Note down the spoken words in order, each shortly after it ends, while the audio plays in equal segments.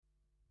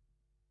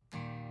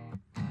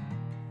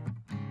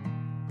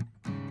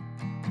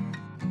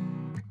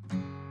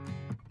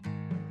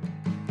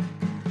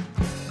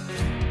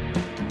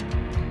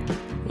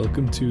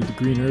Welcome to The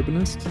Green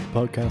Urbanist, the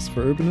podcast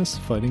for urbanists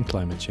fighting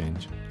climate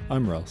change.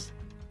 I'm Ross.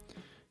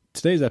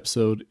 Today's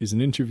episode is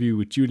an interview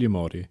with Giulia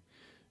Mori.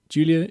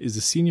 Giulia is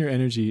a senior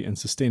energy and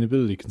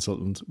sustainability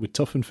consultant with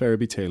Tuffin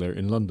Ferriby Taylor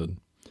in London.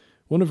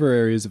 One of her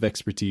areas of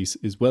expertise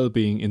is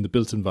well-being in the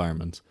built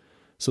environment,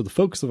 so the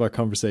focus of our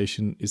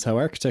conversation is how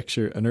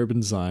architecture and urban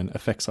design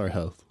affects our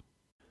health.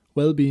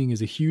 Well-being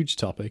is a huge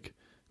topic.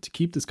 To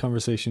keep this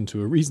conversation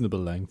to a reasonable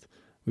length,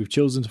 we've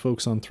chosen to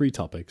focus on three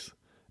topics: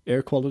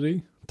 air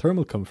quality,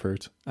 thermal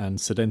comfort,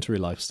 and sedentary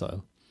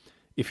lifestyle.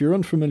 If you're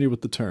unfamiliar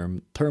with the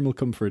term, thermal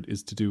comfort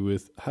is to do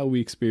with how we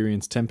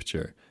experience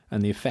temperature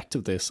and the effect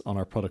of this on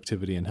our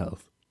productivity and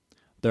health.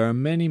 There are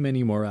many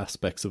more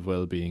aspects of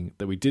well-being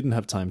that we didn't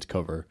have time to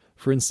cover.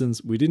 For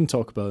instance, we didn't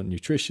talk about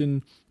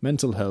nutrition,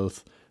 mental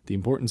health, the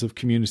importance of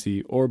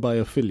community or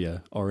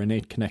biophilia or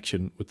innate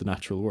connection with the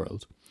natural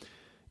world.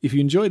 If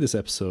you enjoy this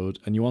episode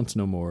and you want to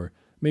know more,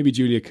 maybe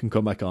Giulia can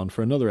come back on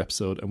for another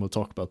episode and we'll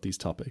talk about these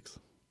topics.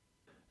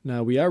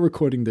 Now, we are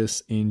recording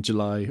this in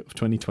July of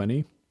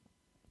 2020.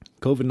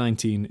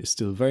 COVID-19 is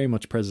still very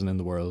much present in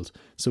the world,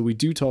 so we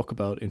do talk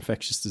about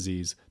infectious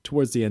disease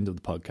towards the end of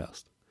the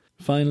podcast.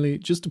 Finally,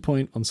 just a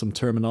point on some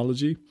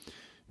terminology.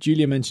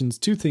 Giulia mentions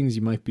two things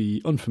you might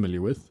be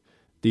unfamiliar with.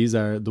 These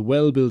are the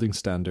Well Building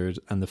Standard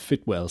and the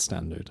Fitwel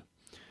Standard.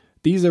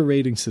 These are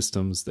rating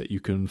systems that you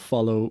can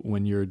follow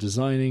when you're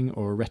designing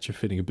or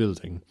retrofitting a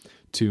building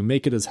to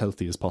make it as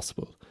healthy as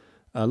possible.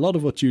 A lot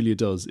of what Giulia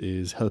does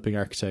is helping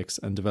architects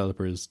and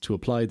developers to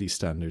apply these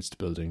standards to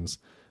buildings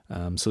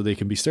so they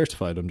can be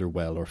certified under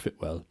Well or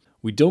Fitwel.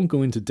 We don't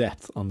go into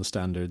depth on the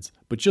standards,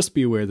 but just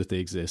be aware that they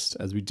exist,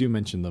 as we do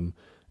mention them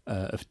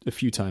a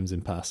few times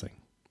in passing.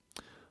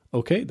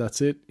 Okay,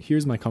 that's it.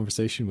 Here's my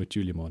conversation with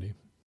Giulia Mori.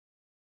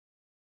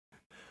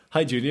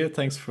 Hi Giulia,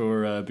 thanks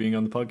for being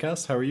on the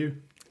podcast. How are you?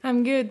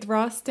 I'm good,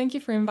 Ross. Thank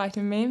you for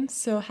inviting me. I'm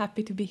so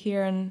happy to be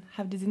here and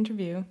have this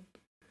interview.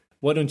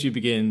 Why don't you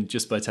begin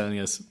just by telling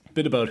us a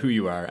bit about who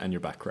you are and your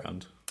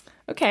background?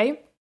 Okay,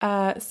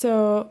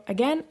 so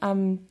again,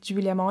 I'm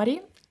Giulia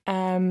Mori,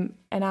 and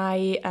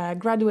I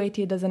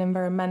graduated as an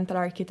environmental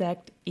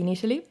architect in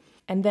Italy.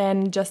 And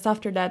then just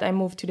after that, I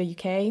moved to the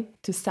UK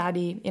to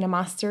study in a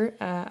master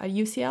at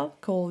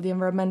UCL called the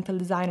Environmental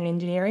Design and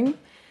Engineering.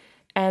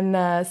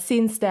 And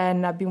since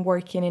then, I've been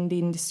working in the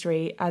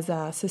industry as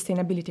a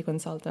sustainability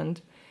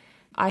consultant.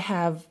 I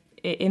have,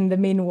 in the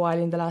meanwhile,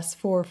 in the last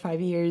 4 or 5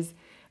 years,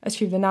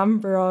 achieved a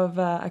number of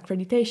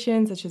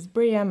accreditations such as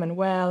BREEAM and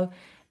WELL,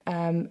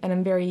 and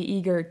I'm very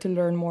eager to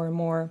learn more and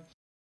more.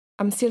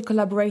 I'm still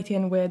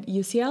collaborating with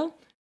UCL.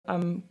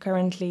 I'm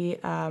currently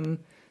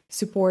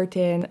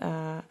supporting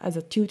as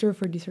a tutor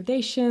for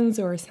dissertations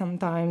or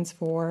sometimes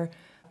for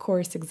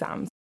course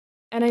exams.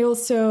 And I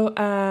also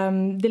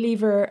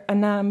deliver a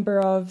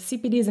number of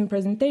CPDs and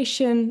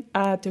presentation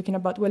talking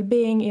about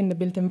well-being in the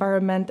built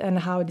environment and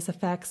how this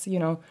affects,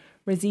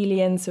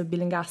 resilience of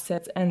building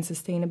assets and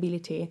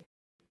sustainability.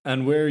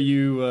 And where are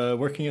you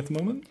working at the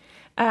moment?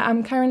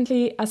 I'm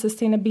currently a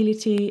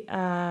sustainability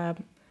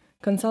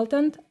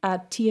consultant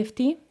at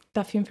TFT,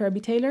 Tuffin Ferriby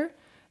Taylor,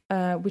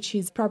 which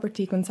is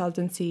property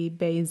consultancy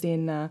based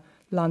in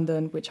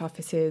London, with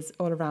offices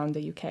all around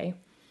the UK.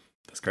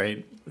 That's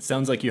great. It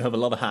sounds like you have a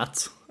lot of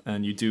hats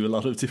and you do a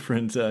lot of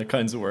different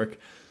kinds of work.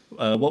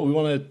 What we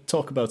want to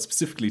talk about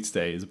specifically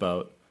today is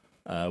about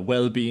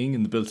well-being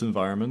in the built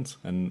environment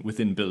and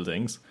within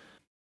buildings.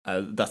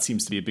 That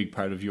seems to be a big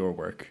part of your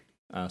work.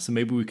 So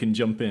maybe we can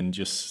jump in,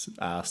 just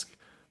ask,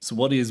 so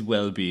what is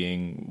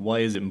well-being? Why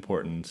is it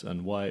important?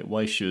 And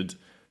why should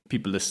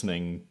people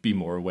listening be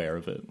more aware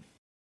of it?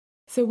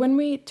 So when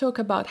we talk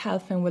about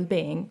health and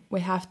well-being,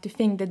 we have to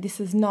think that this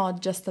is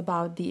not just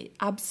about the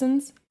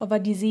absence of a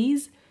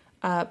disease,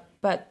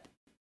 but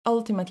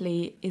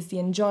ultimately is the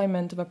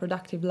enjoyment of a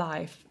productive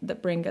life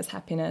that brings us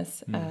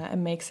happiness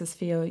and makes us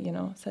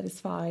feel,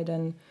 satisfied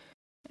and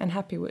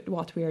happy with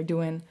what we are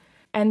doing.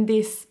 And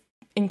this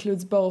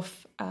includes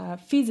both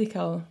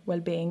physical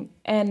well-being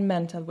and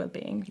mental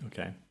well-being.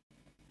 Okay.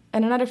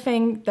 And another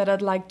thing that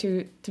I'd like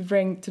to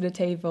bring to the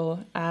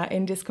table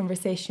in this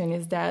conversation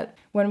is that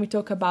when we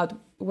talk about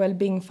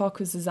well-being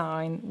focused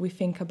design, we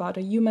think about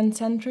a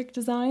human-centric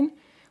design,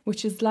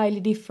 which is slightly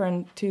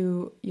different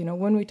to,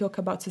 when we talk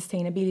about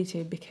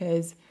sustainability,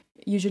 because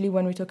usually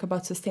when we talk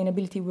about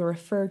sustainability, we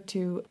refer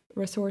to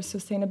resource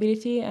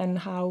sustainability and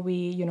how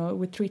we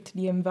treat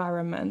the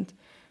environment,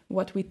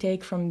 what we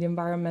take from the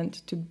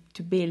environment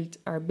to build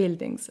our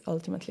buildings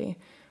ultimately.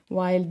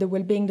 While the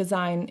well-being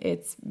design,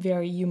 it's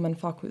very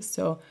human-focused.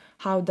 So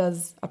how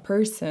does a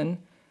person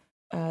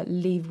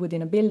live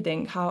within a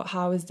building?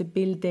 How is the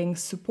building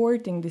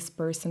supporting this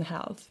person's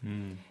health?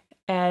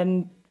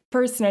 And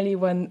personally,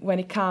 when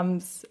it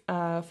comes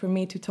for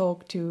me to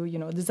talk to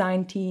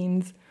design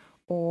teams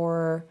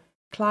or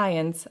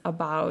clients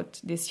about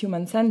this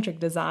human-centric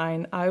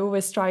design, I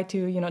always try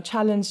to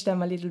challenge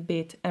them a little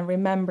bit and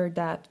remember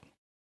that,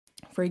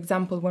 for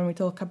example, when we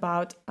talk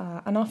about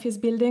an office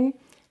building,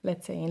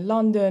 let's say in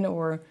London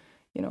or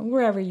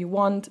wherever you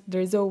want,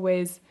 there is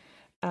always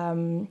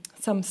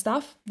some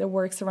stuff that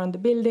works around the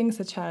building,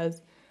 such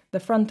as the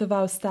front of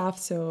house staff,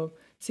 so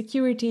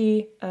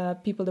security,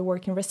 people that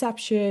work in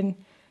reception,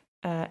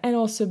 and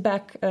also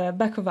back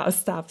of house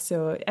staff,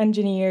 so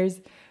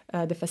engineers,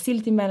 the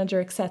facility manager,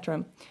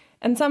 etc.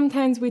 And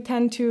sometimes we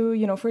tend to,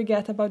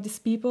 forget about these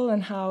people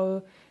and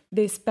how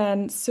they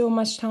spend so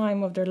much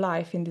time of their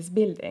life in this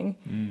building.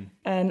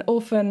 And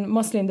often,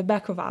 mostly in the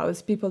back of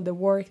house, people that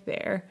work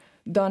there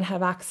don't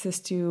have access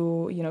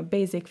to,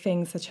 basic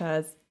things such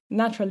as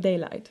natural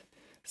daylight.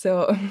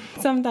 So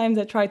sometimes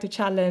I try to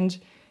challenge,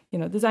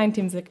 design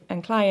teams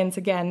and clients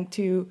again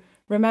to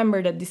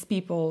remember that these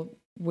people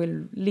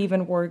will live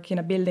and work in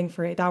a building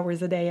for 8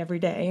 hours a day, every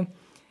day.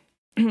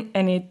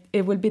 And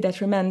it will be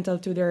detrimental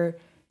to their,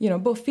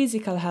 both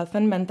physical health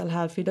and mental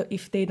health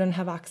if they don't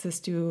have access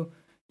to,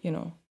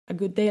 a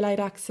good daylight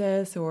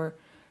access or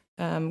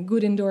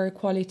good indoor air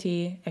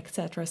quality,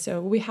 etc.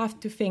 So we have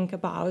to think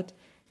about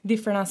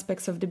different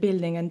aspects of the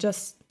building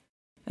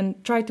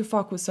and try to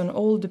focus on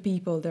all the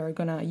people that are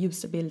going to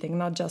use the building,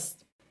 not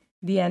just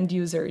the end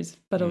users,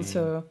 but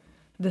also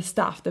the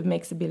staff that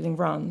makes the building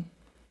run.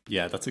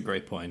 Yeah, that's a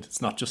great point.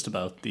 It's not just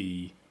about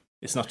the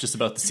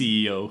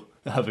CEO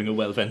having a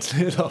well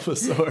ventilated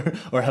office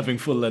or having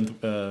full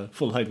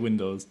height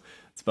windows.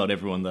 It's about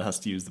everyone that has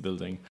to use the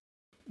building.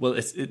 Well,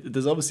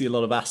 there's obviously a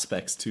lot of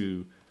aspects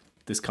to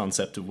this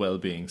concept of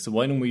well-being. So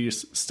why don't we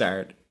just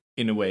start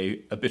in a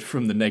way a bit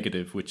from the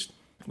negative, which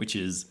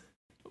is,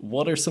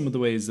 what are some of the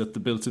ways that the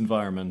built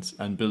environment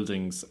and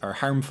buildings are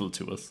harmful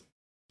to us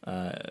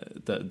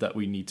that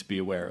we need to be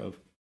aware of?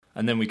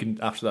 And then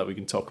after that we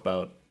can talk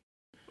about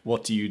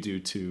what do you do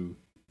to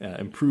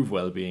improve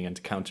well-being and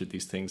to counter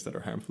these things that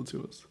are harmful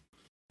to us?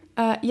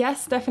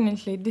 Yes,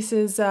 definitely. This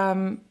is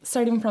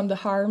starting from the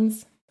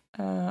harms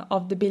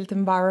of the built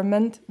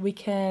environment. We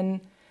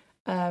can,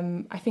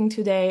 I think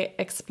today,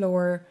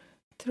 explore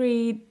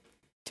three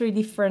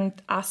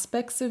different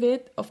aspects of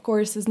it. Of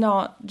course, it's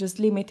not just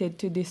limited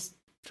to these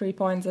 3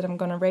 points that I'm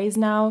going to raise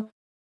now.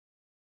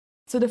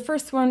 So the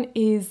first one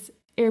is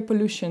air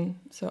pollution.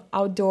 So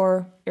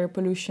outdoor air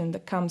pollution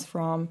that comes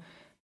from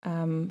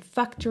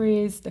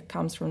factories, that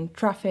comes from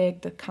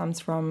traffic, that comes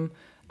from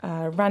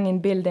running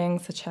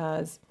buildings, such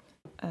as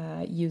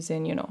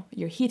using,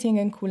 your heating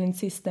and cooling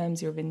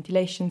systems, your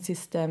ventilation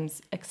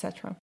systems,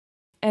 etc.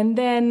 And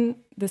then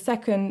the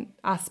second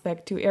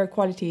aspect to air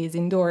quality is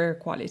indoor air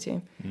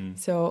quality.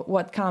 So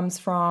what comes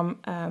from,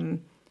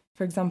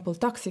 for example,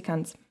 toxic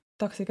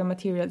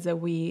materials that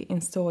we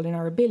install in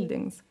our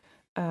buildings.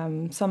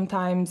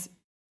 Sometimes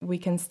we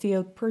can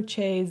still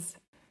purchase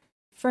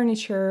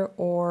furniture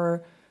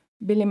or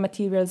building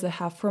materials that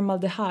have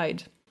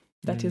formaldehyde.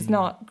 That is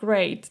not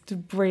great to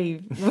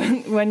breathe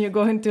when you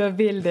go into a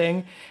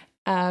building,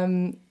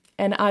 and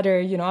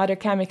other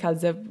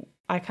chemicals that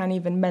I can't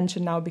even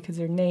mention now because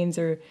their names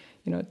are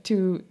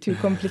too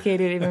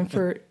complicated even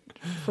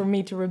for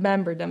me to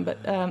remember them.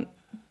 But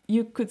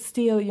you could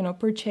still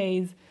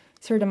purchase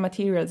certain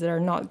materials that are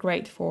not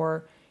great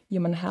for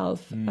human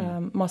health,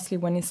 mostly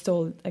when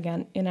installed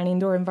again in an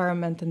indoor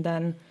environment, and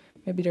then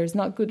maybe there's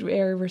not good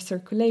air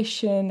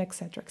recirculation,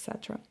 etc.,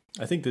 etc.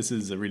 I think this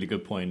is a really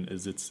good point.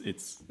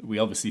 We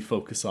obviously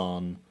focus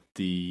on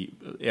the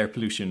air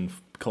pollution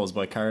caused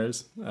by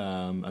cars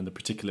and the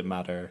particulate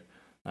matter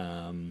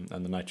and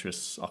the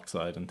nitrous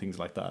oxide and things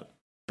like that.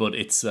 But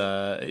it's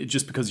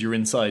just because you're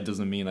inside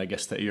doesn't mean, I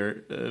guess, that you're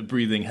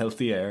breathing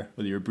healthy air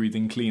or you're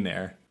breathing clean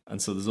air.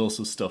 And so there's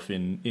also stuff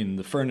in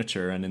the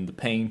furniture and in the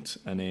paint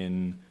and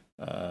in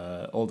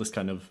all this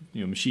kind of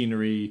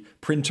machinery.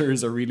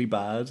 Printers are really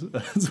bad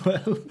as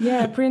well.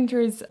 Yeah,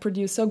 printers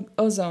produce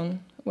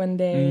ozone when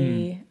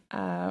they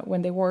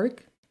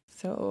work.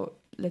 So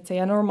let's say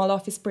a normal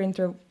office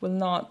printer will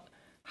not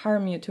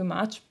harm you too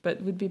much, but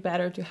it would be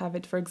better to have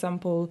it, for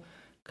example,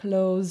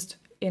 closed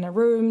in a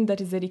room that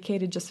is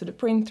dedicated just to the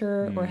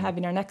printer, or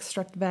having an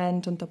extract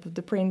vent on top of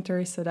the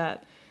printer, so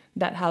that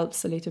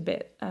helps a little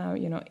bit,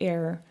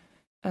 air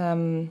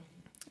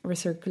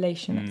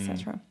recirculation,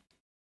 etc.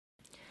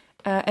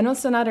 And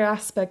also another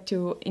aspect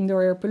to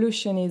indoor air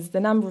pollution is the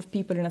number of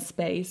people in a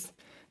space.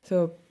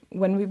 So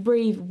when we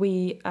breathe,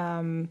 we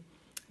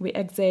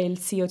exhale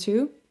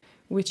CO2,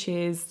 which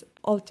is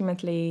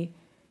ultimately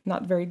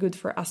not very good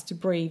for us to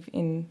breathe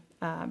in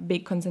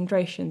big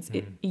concentrations.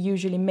 It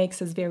usually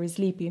makes us very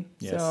sleepy.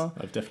 Yes, so,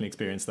 I've definitely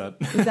experienced that.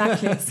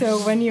 Exactly. So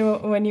when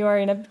you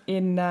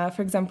are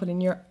for example,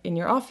 in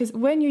your office,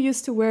 when you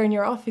used to wear in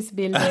your office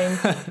building,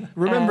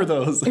 remember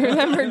those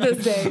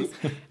days.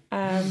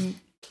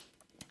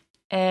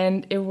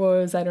 And it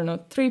was,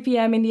 3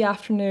 p.m. in the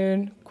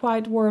afternoon,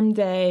 quite warm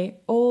day,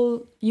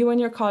 all you and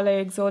your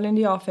colleagues all in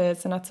the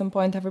office, and at some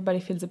point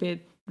everybody feels a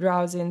bit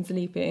drowsy and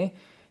sleepy.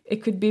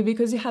 It could be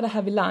because you had a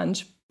heavy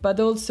lunch, but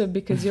also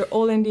because you're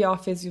all in the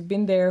office, you've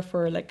been there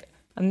for like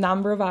a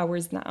number of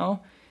hours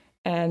now,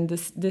 and the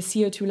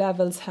CO2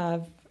 levels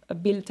have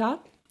built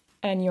up,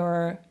 and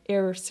your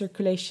air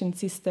circulation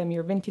system,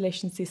 your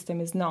ventilation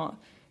system is not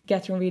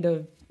getting rid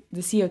of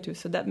the CO2,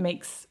 so that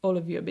makes all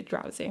of you a bit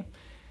drowsy.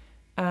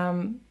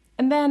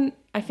 And then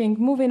I think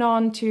moving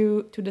on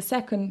to the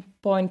second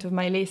point of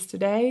my list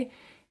today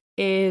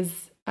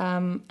is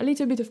a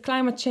little bit of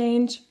climate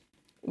change,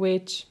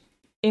 which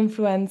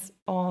influence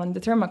on the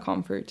thermal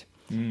comfort.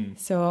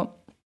 So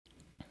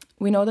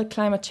we know that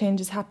climate change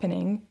is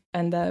happening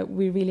and that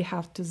we really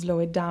have to slow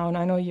it down.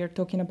 I know you're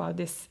talking about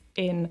this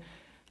in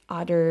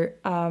other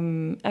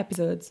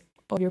episodes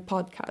of your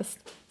podcast,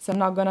 so I'm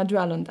not going to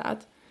dwell on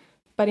that.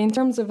 But in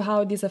terms of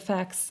how this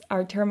affects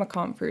our thermal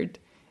comfort,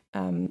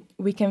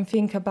 we can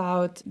think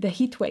about the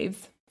heat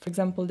waves. For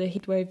example, the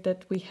heat wave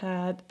that we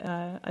had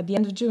at the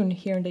end of June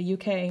here in the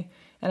UK,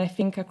 and I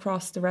think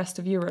across the rest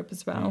of Europe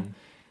as well.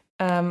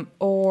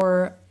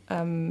 Or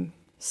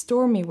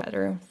stormy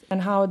weather,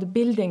 and how the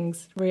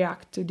buildings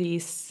react to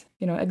these,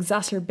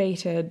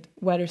 exacerbated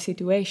weather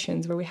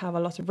situations where we have a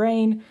lot of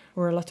rain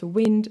or a lot of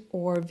wind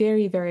or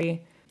very,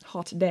 very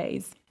hot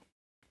days.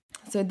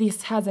 So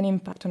this has an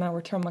impact on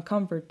our thermal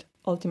comfort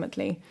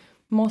ultimately,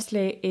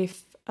 mostly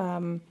if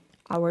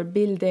our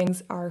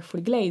buildings are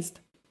fully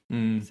glazed.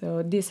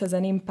 So this has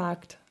an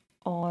impact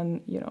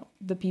on,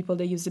 the people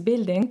that use the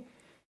building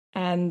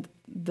and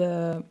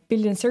the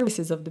building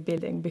services of the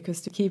building,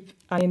 because to keep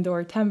an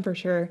indoor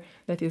temperature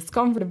that is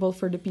comfortable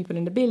for the people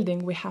in the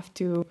building, we have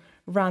to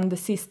run the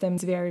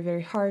systems very,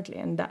 very hardly,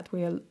 and that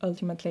will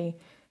ultimately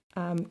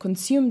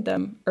consume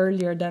them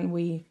earlier than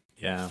we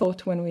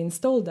thought when we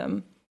installed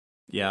them.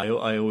 Yeah,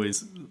 I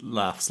always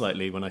laugh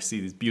slightly when I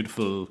see these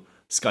beautiful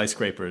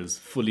skyscrapers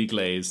fully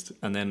glazed,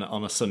 and then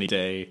on a sunny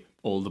day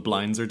all the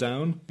blinds are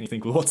down. And you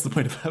think, well, what's the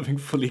point of having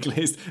fully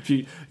glazed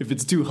if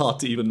it's too hot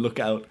to even look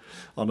out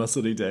on a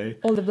sunny day?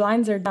 All the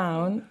blinds are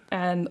down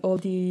and all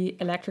the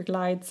electric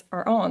lights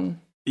are on.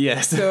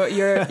 Yes. So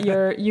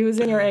you're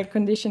using your air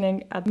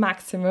conditioning at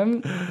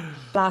maximum,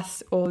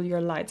 plus all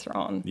your lights are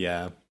on.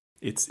 Yeah.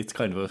 It's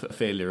kind of a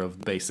failure of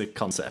the basic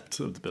concept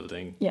of the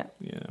building. Yeah.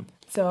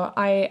 So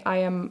I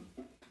am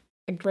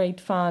a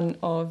great fan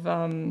of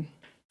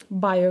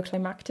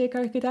bioclimatic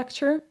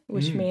architecture,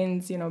 which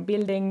means,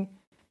 building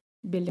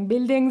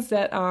buildings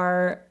that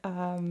are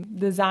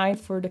designed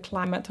for the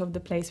climate of the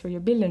place where you're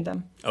building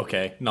them.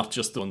 Okay, not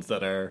just the ones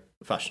that are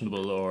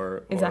fashionable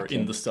or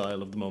in the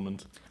style of the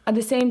moment. At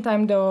the same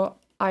time, though,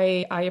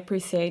 I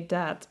appreciate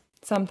that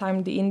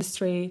sometimes the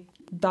industry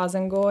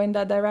doesn't go in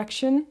that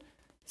direction.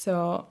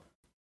 So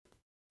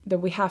that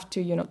we have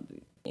to,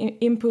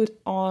 input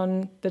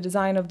on the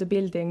design of the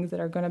buildings that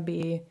are going to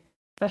be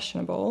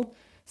fashionable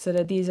so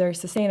that these are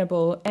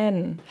sustainable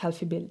and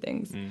healthy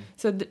buildings.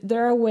 So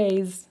there are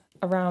ways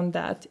around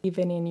that,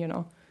 even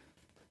in,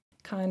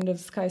 kind of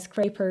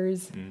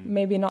skyscrapers,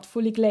 maybe not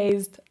fully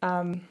glazed,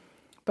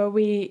 but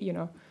we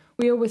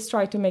always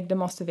try to make the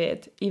most of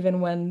it,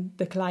 even when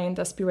the client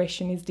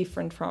aspiration is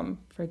different from,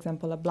 for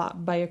example, a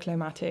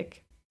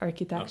bioclimatic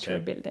architecture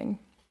building.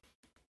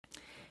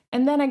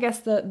 And then I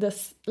guess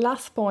this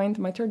last point,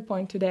 my third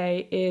point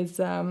today, is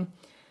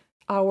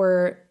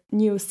our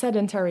new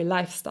sedentary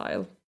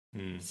lifestyle.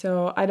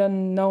 So I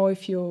don't know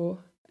if you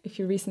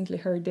recently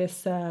heard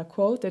this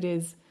quote that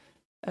is,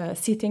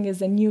 sitting is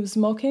the new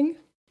smoking,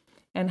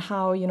 and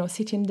how,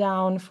 sitting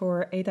down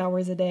for 8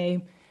 hours a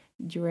day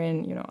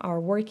during, our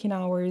working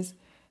hours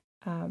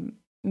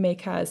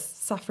make us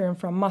suffering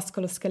from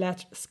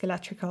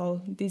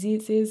musculoskeletal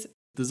diseases.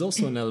 There's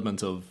also an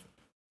element of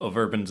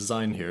urban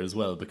design here as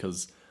well,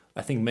 because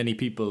I think many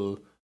people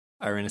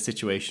are in a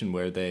situation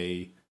where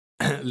they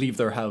leave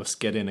their house,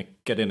 get in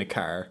a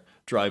car,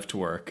 drive to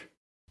work,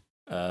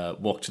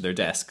 walk to their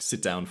desk,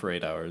 sit down for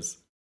 8 hours,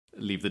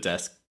 leave the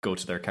desk, go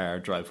to their car,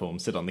 drive home,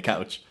 sit on the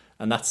couch.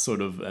 And that's sort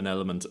of an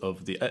element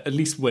of at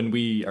least when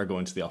we are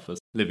going to the office,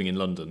 living in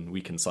London, we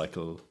can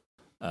cycle.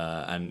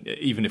 And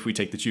even if we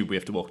take the tube, we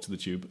have to walk to the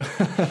tube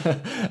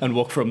and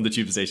walk from the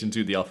tube station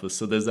to the office.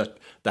 So there's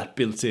that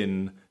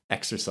built-in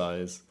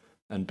exercise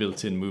and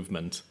built-in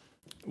movement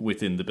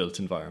within the built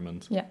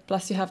environment. Yeah,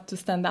 plus you have to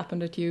stand up on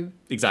the tube.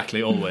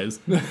 Exactly, always.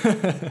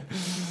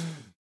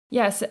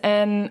 Yes,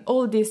 and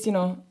all this,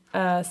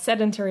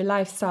 sedentary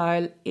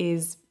lifestyle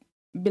is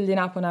building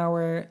up on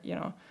our,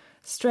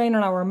 strain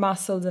on our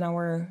muscles and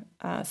our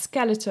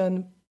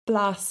skeleton,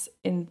 plus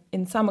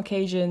in some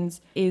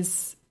occasions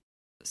is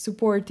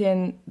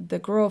supporting the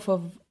growth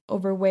of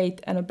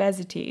overweight and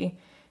obesity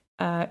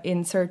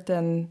in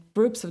certain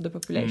groups of the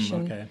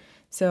population. Okay.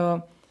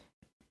 So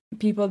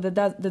people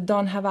that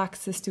don't have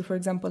access to, for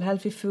example,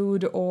 healthy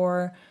food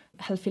or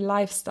healthy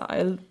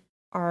lifestyle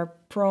are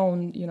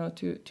prone,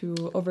 to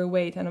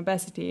overweight and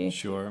obesity.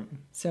 Sure.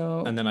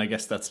 So, and then I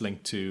guess that's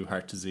linked to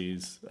heart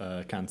disease,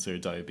 cancer,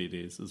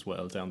 diabetes as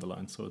well down the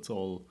line. So it's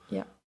all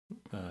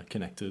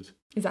connected.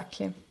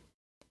 Exactly.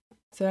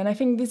 So, and I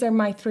think these are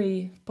my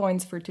 3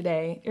 points for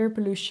today: air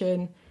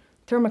pollution,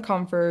 thermal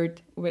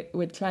comfort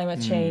with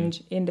climate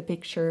change in the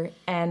picture,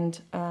 and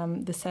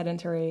the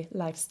sedentary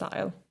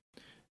lifestyle.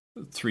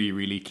 3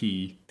 really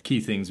key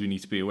things we need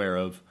to be aware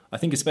of. I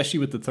think especially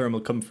with the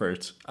thermal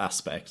comfort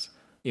aspect,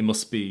 it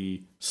must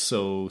be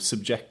so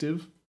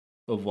subjective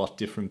of what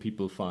different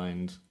people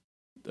find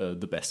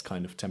the best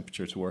kind of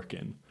temperature to work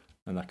in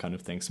and that kind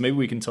of thing. So maybe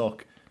we can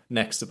talk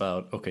next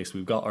about, okay, so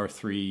we've got our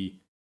three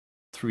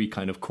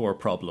kind of core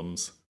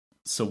problems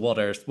So what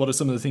are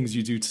some of the things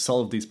you do to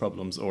solve these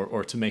problems,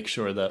 or to make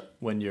sure that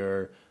when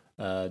you're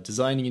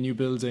designing a new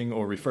building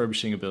or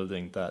refurbishing a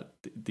building, that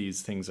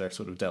these things are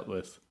sort of dealt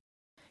with?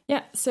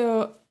 Yeah,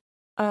 so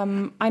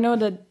I know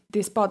that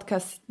this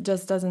podcast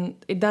just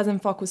doesn't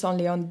focus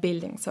only on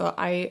building. So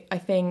I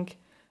think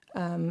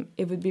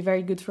it would be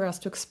very good for us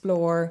to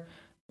explore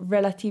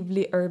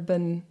relatively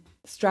urban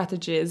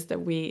strategies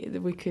that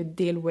we could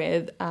deal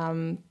with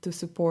to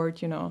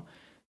support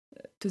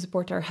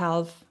our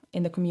health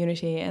in the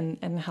community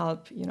and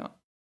help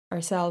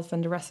ourselves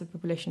and the rest of the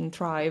population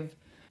thrive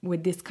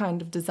with this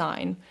kind of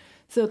design.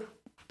 So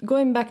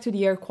going back to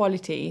the air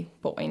quality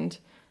point,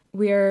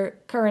 we're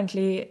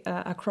currently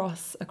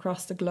across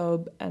the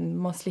globe, and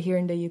mostly here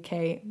in the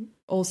UK,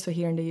 also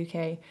here in the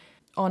UK,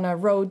 on a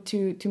road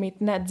to meet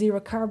net zero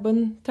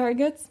carbon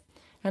targets,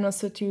 and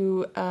also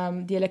to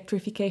the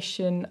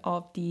electrification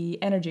of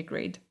the energy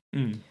grid,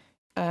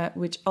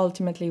 which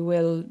ultimately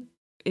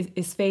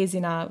is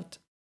phasing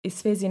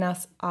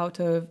us out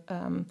of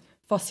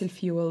fossil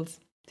fuels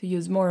to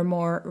use more and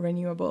more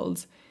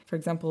renewables. For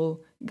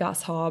example,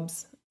 gas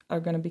hubs are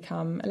going to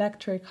become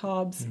electric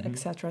hubs,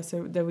 etc.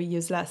 So that we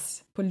use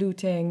less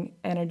polluting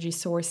energy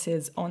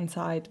sources on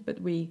site, but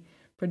we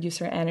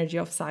produce our energy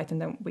off site and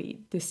then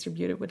we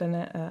distribute it with an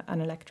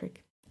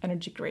electric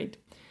energy grid.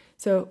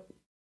 So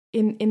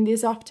in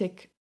this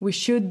optic, we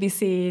should be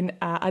seeing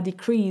a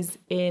decrease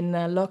in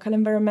local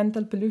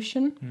environmental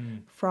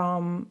pollution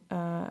from,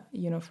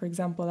 for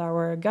example,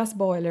 our gas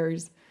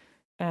boilers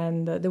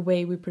and the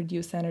way we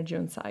produce energy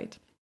on site.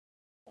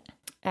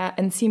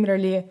 And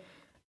similarly,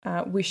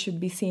 we should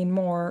be seeing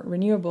more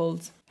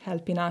renewables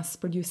helping us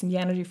producing the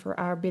energy for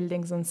our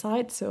buildings on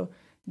site. So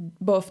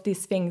both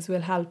these things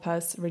will help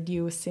us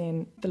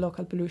reducing the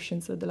local pollution.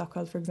 So the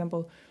local, for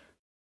example,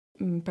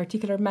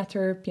 particulate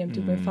matter,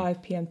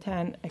 PM2.5,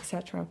 PM10,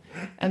 etc.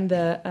 And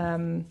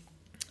the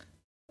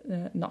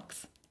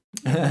NOx,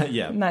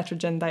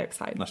 nitrogen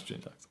dioxide.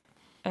 Nitrogen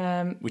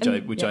dioxide.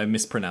 Which I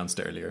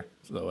mispronounced earlier,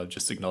 so I'm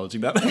just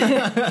acknowledging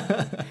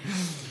that.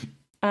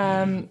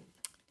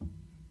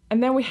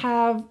 And then we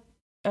have,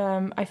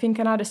 I think,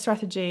 another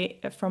strategy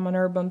from an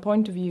urban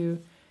point of view.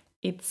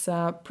 It's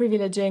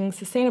privileging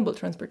sustainable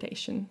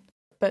transportation.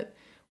 But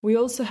we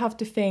also have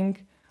to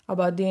think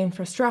about the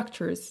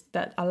infrastructures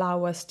that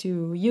allow us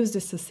to use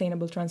this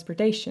sustainable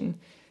transportation.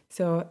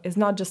 So it's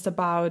not just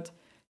about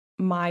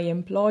my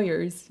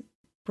employers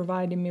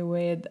providing me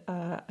with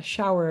a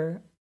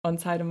shower on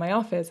site of my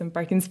office and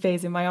parking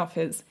space in my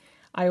office.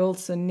 I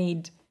also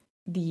need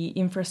the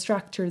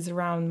infrastructures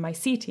around my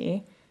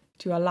city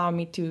to allow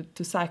me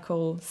to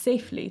cycle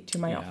safely to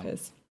my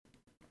office.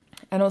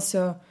 And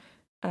also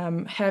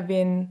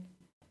having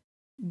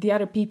the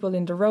other people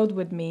in the road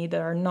with me that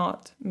are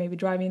not maybe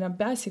driving a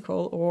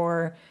bicycle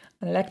or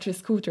an electric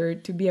scooter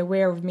to be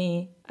aware of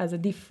me as a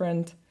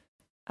different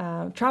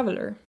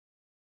traveler.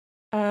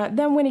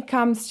 Then when it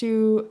comes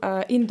to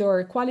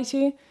indoor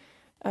quality,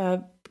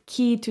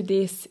 key to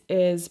this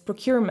is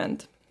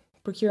procurement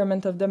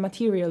of the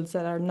materials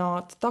that are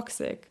not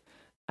toxic,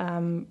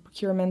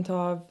 procurement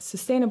of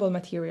sustainable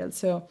materials.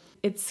 So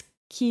it's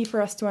key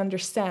for us to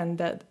understand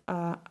that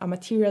a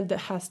material that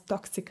has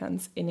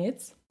toxicants in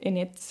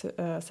it,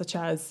 such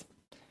as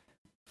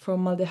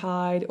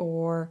formaldehyde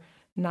or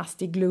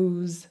nasty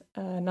glues,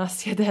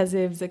 nasty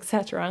adhesives,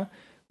 etc.,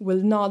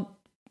 will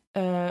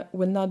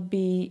not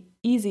be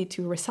easy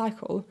to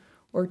recycle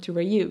or to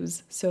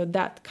reuse. So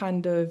that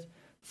kind of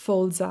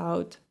folds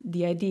out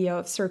the idea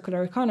of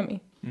circular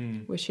economy,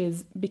 which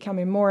is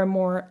becoming more and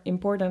more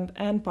important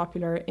and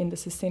popular in the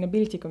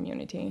sustainability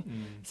community.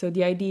 So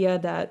the idea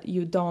that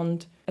you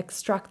don't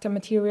extract a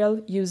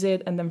material, use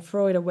it, and then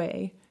throw it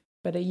away,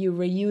 but that you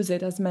reuse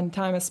it as many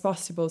times as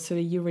possible so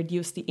that you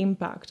reduce the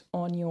impact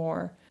on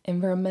your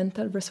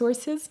environmental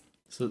resources.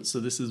 So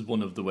this is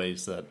one of the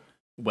ways that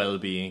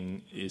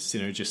well-being is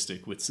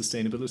synergistic with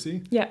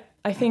sustainability? Yeah,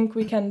 I think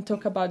we can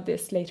talk about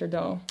this later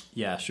though.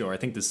 Yeah, sure. I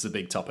think this is a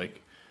big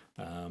topic,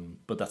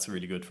 but that's a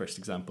really good first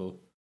example.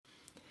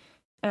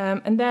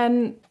 And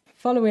then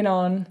following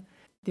on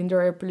the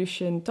indoor air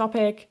pollution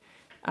topic,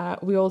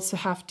 we also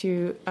have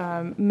to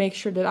make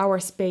sure that our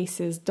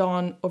spaces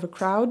don't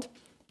overcrowd,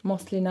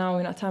 mostly now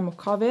in a time of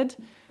COVID.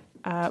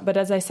 But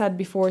as I said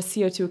before,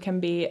 CO2 can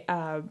be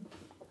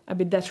a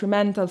bit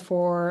detrimental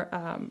for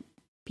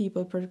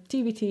people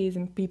productivities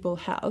and people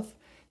health.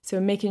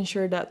 So making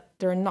sure that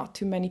there are not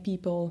too many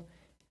people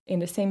in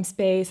the same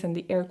space and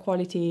the air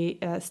quality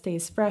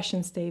stays fresh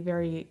and stay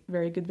very,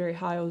 very good, very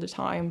high all the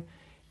time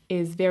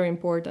is very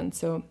important.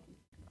 So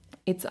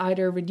it's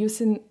either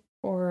reducing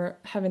or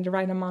having the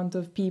right amount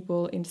of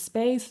people in the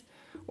space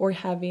or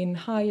having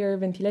higher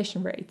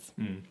ventilation rates.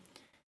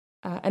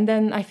 And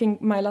then I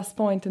think my last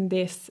point on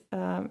this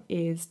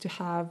is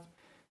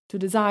to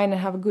design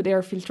and have a good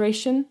air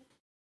filtration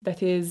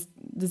that is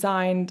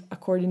designed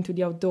according to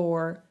the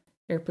outdoor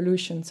air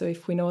pollution. So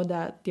if we know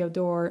that the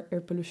outdoor air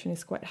pollution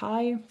is quite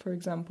high, for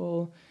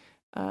example,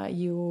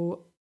 you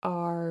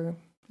are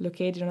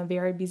located on a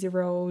very busy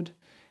road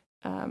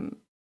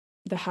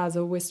that has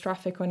always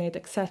traffic on it,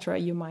 etc.,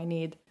 you might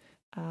need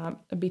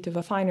a bit of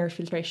a finer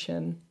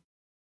filtration.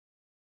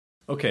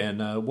 Okay,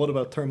 and what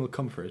about thermal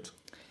comfort?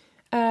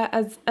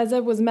 As I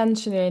was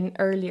mentioning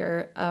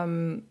earlier,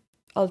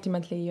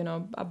 ultimately,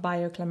 a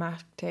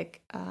bioclimatic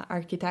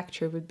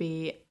architecture would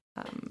be,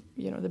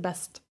 the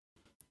best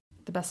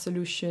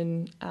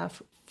solution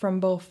from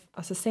both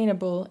a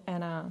sustainable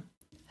and a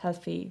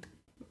healthy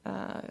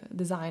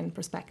design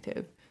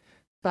perspective.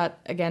 But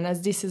again,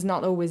 as this is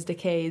not always the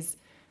case,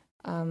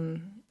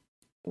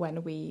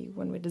 when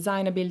we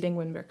design a building,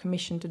 when we're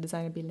commissioned to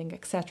design a building,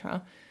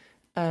 etc.,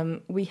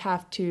 we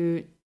have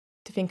to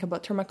think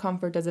about thermal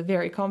comfort as a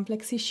very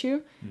complex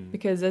issue,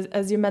 because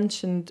as you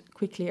mentioned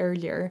quickly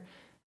earlier,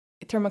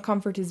 thermal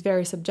comfort is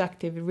very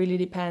subjective. It really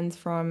depends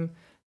from,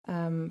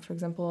 for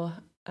example,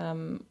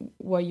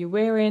 what you're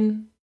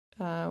wearing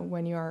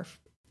when you are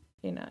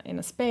in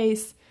a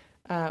space,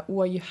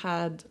 what you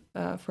had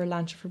for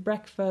lunch or for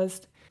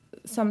breakfast.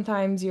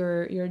 Sometimes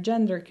your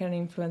gender can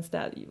influence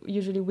that.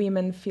 Usually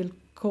women feel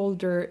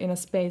colder in a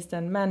space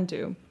than men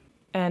do.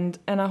 And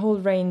a whole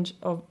range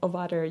of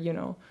other,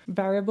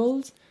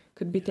 variables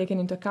could be taken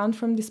into account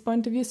from this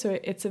point of view. So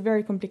it's a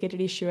very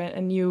complicated issue,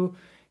 and you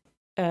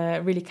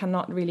really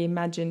cannot really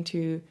imagine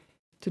to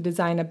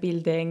design a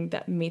building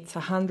that meets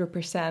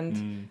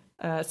 100%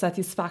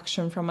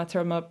 satisfaction from a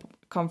thermal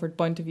comfort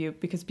point of view,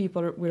 because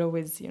people will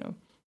always,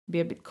 be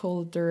a bit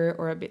colder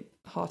or a bit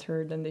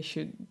hotter than they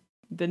should,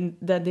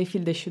 that they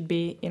feel they should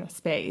be in a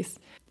space.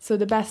 So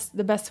the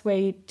best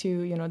way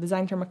to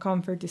design thermal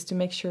comfort is to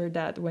make sure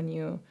that when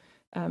you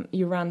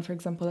run, for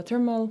example, a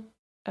thermal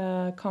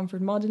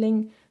comfort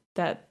modeling,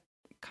 that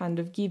kind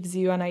of gives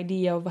you an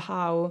idea of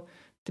how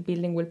the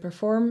building will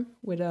perform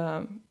with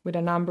a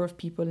number of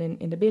people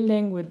in the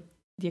building, with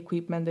the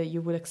equipment that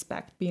you would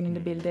expect being in the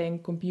building,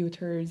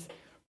 computers,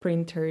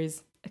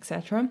 printers,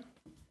 etc.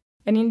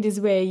 And in this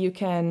way, you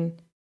can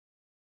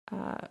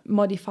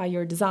modify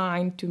your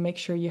design to make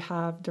sure you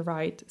have the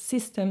right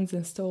systems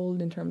installed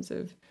in terms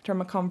of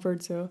thermal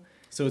comfort. So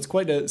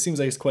it seems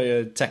like it's quite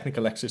a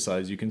technical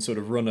exercise. You can sort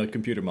of run a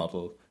computer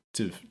model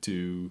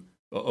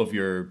of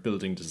your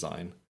building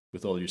design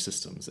with all your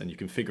systems, and you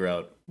can figure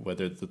out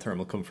whether the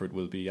thermal comfort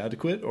will be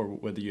adequate or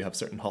whether you have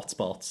certain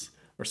hotspots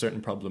or certain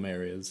problem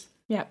areas.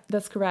 Yeah,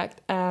 that's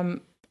correct.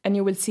 And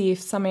you will see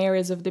if some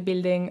areas of the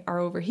building are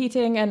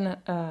overheating,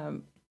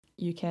 and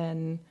you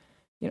can,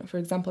 for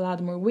example,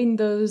 add more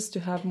windows to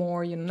have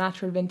more,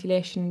 natural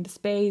ventilation in the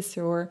space.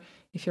 Or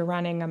if you're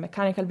running a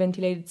mechanical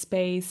ventilated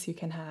space, you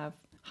can have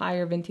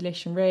higher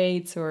ventilation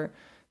rates or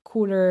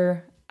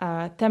cooler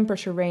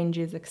temperature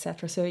ranges,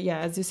 etc. So yeah,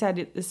 as you said,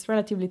 it's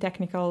relatively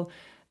technical,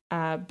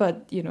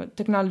 but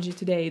technology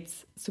today,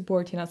 it's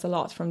supporting us a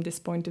lot from this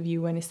point of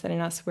view, and it's telling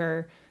us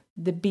where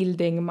the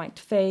building might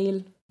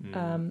fail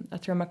a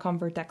thermal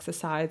comfort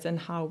exercise, and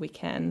how we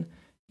can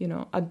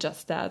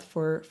adjust that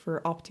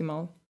for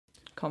optimal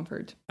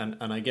comfort. And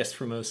I guess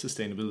from a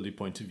sustainability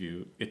point of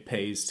view, it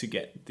pays to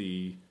get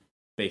the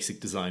basic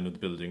design of the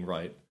building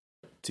right,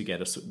 to get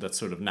that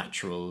sort of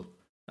natural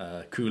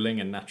cooling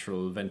and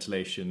natural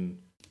ventilation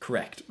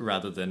correct,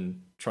 rather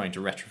than trying to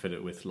retrofit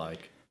it with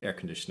like air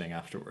conditioning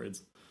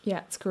afterwards. Yeah,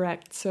 it's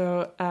correct.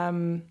 So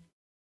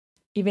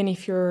even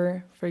if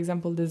you're, for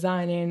example,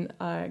 designing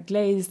a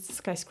glazed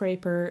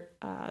skyscraper,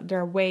 there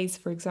are ways,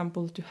 for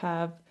example, to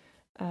have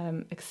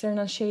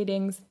external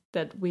shadings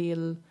that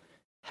will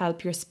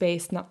help your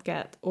space not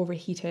get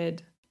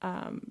overheated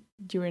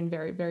during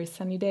very, very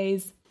sunny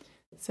days.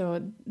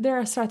 So there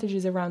are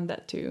strategies around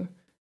that too,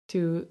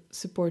 to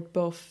support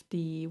both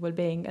the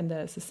well-being and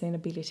the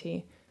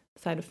sustainability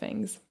side of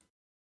things.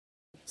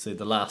 So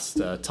the last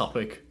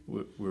topic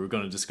we were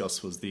going to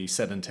discuss was the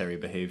sedentary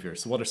behavior.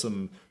 So what are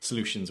some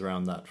solutions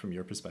around that from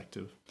your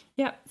perspective?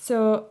 Yeah,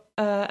 so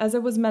as I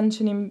was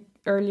mentioning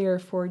earlier,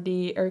 for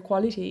the air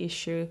quality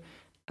issue,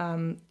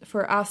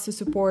 for us to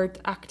support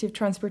active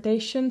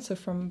transportation, so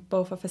from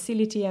both a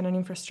facility and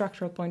an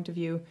infrastructural point of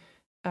view,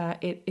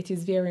 it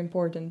is very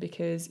important,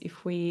 because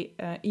if we,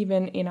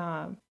 even in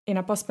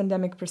a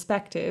post-pandemic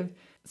perspective,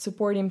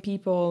 supporting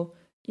people,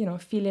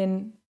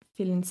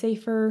 feeling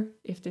safer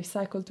if they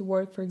cycle to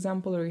work, for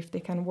example, or if they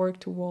can work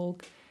to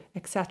walk,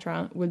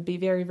 etc., will be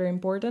very, very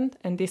important.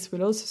 And this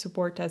will also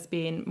support us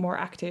being more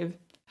active,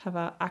 have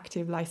an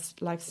active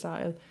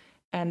lifestyle,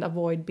 and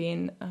avoid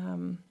being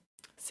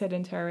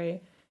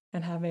sedentary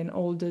and having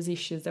all those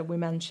issues that we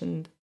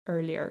mentioned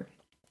earlier.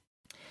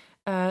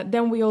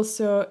 Then we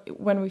also,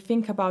 when we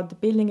think about the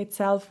building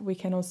itself, we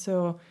can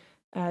also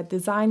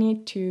design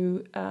it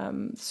to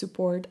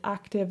support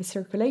active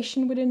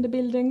circulation within the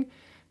building.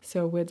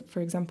 So with,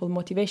 for example,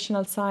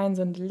 motivational signs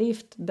on the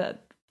lift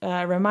that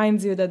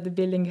reminds you that the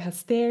building has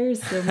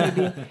stairs. So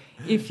maybe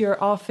if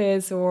your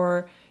office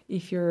or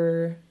if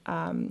your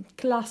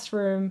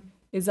classroom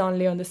is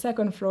only on the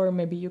second floor,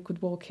 maybe you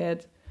could walk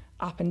it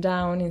up and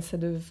down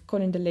instead of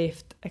calling the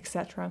lift,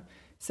 etc.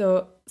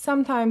 So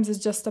sometimes it's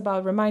just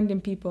about reminding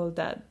people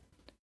that,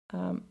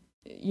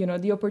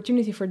 the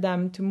opportunity for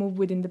them to move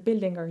within the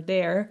building are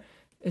there.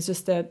 It's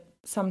just that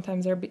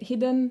sometimes they're a bit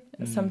hidden.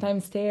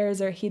 Sometimes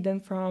stairs are hidden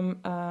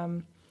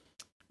from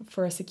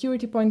for a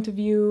security point of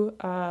view,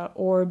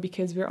 or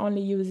because we're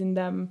only using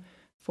them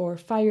for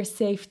fire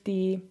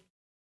safety.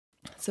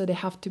 So they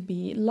have to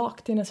be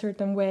locked in a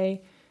certain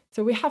way.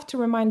 So we have to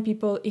remind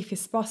people, if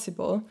it's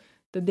possible,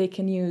 that they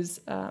can use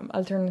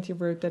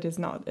alternative route that is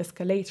not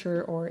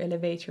escalator or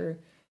elevator.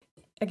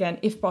 Again,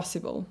 if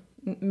possible.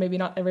 Maybe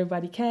not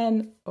everybody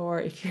can,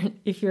 or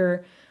if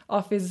your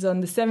office is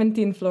on the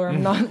 17th floor,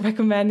 I'm not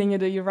recommending you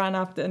that you run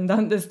up and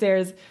down the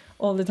stairs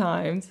all the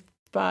time.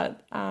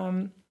 But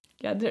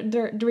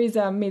there is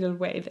a middle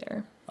way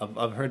there.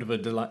 I've heard of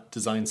a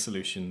design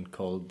solution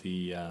called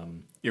the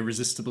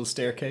irresistible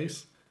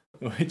staircase,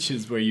 which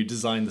is where you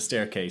design the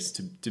staircase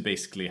to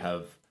basically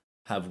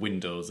have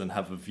windows and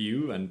have a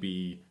view and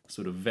be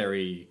sort of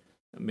very,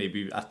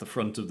 maybe at the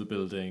front of the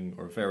building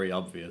or very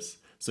obvious.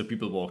 So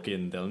people walk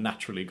in, they'll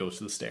naturally go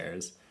to the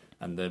stairs,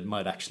 and they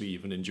might actually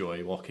even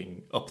enjoy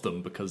walking up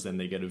them because then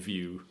they get a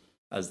view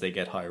as they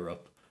get higher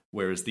up.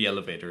 Whereas the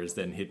elevator is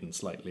then hidden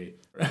slightly.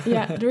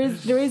 Yeah, there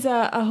is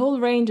a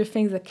whole range of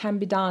things that can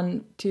be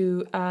done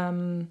to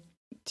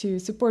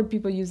support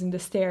people using the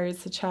stairs,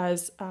 such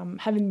as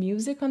having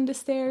music on the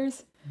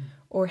stairs,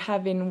 or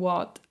having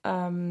what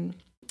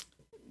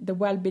the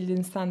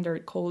Wellbeing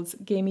standard calls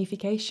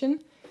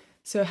gamification.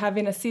 So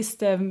having a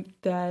system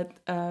that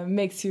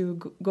makes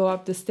you go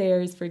up the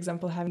stairs, for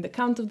example, having the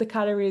count of the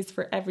calories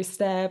for every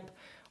step,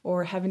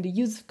 or having the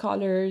use of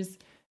colors,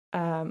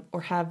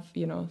 or have,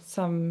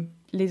 some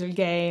little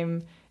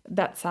game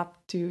that's up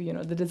to,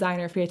 the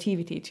designer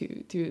creativity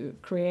to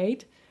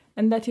create.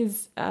 And that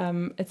is,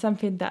 it's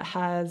something that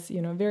has,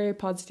 very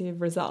positive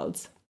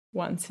results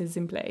once it's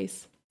in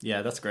place.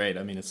 Yeah, that's great.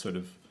 I mean, it's sort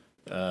of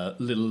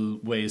little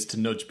ways to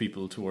nudge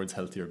people towards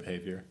healthier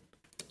behavior.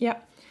 Yeah.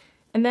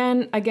 And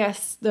then I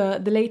guess the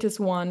latest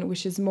one,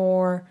 which is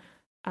more,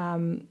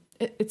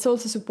 it's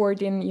also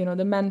supporting,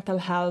 the mental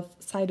health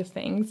side of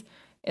things,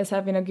 is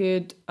having a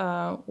good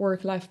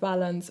work-life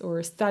balance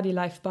or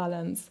study-life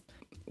balance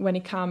when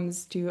it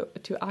comes to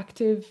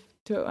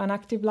an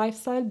active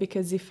lifestyle.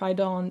 Because if I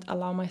don't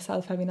allow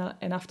myself having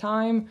enough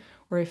time,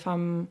 or if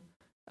I'm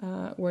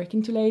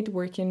working too late,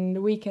 working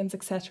the weekends,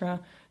 etc.,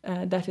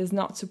 that is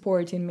not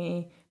supporting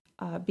me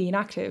being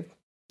active,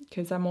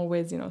 because I'm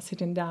always,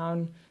 sitting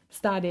down,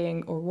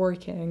 studying or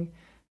working,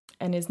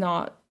 and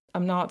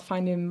I'm not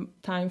finding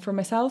time for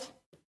myself,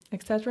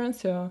 etc.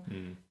 So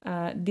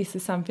this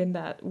is something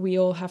that we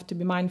all have to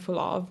be mindful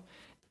of.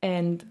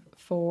 And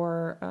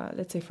for,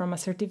 let's say, from a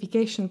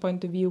certification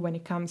point of view, when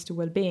it comes to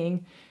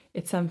well-being,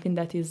 it's something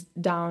that is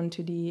down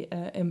to the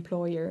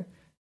employer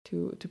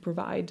to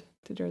provide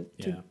to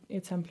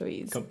its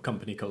employees.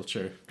 Company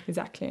culture.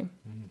 Exactly.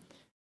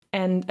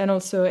 And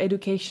also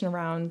education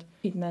around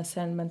fitness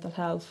and mental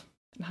health,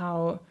 and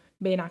how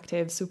being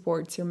active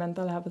supports your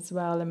mental health as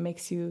well and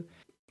makes you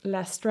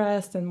less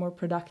stressed and more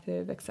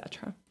productive,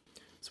 etc.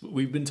 So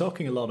we've been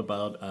talking a lot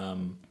about,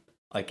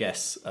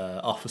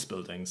 office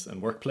buildings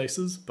and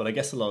workplaces, but I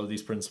guess a lot of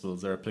these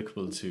principles are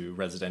applicable to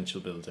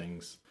residential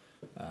buildings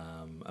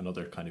and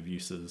other kind of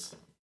uses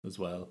as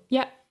well.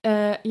 Yeah,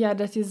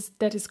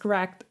 that is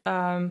correct.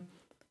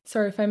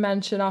 Sorry if I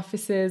mention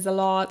offices a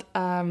lot.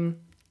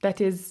 That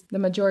is the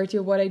majority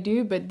of what I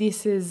do, but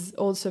this is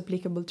also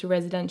applicable to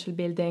residential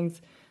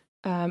buildings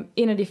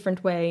in a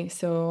different way.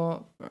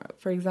 So,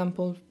 for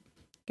example,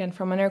 again,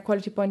 from an air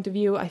quality point of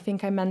view, I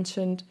think I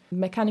mentioned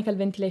mechanical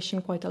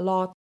ventilation quite a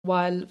lot,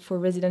 while for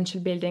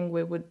residential building,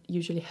 we would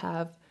usually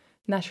have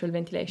natural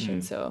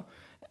ventilation. So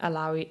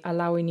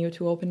allowing you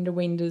to open the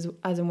windows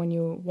as and when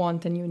you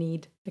want and you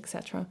need,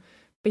 etc.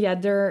 But yeah,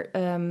 there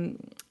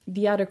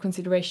the other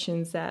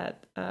considerations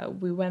that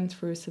we went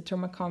through, so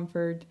thermal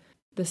comfort,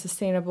 the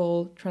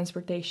sustainable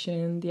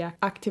transportation, the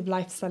active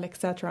lifestyle,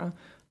 etc.,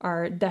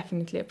 are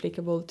definitely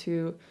applicable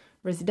to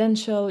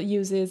residential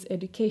uses,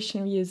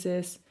 education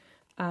uses,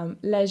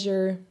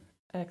 leisure,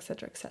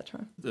 etc.,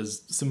 etc.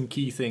 There's some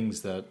key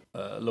things that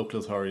local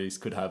authorities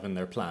could have in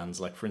their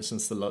plans. Like, for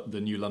instance,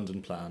 the new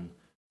London plan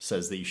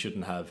says that you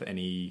shouldn't have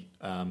any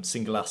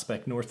single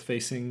aspect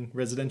north-facing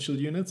residential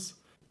units.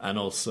 And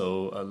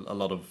also a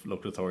lot of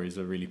local authorities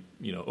are really,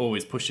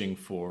 always pushing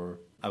for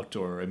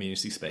outdoor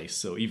amenity space.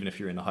 So even if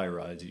you're in a high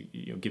rise,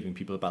 giving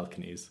people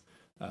balconies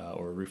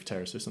or a roof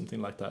terrace or something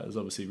like that is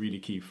obviously really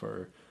key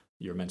for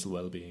your mental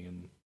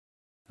well-being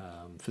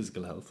and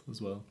physical health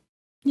as well.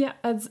 Yeah,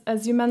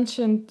 as you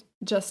mentioned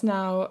just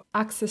now,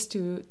 access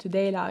to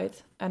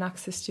daylight and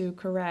access to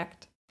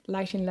correct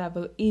lighting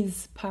level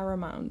is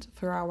paramount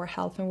for our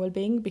health and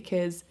well-being,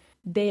 because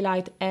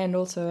daylight and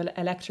also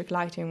electric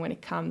lighting, when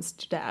it comes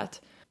to that,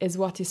 is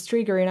what is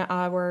triggering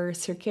our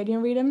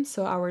circadian rhythm,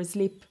 so our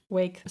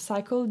sleep-wake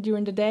cycle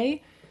during the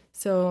day.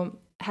 So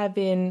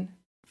having,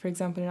 for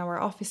example, in our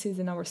offices,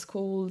 in our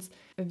schools,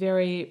 a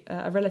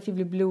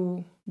relatively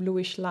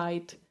bluish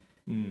light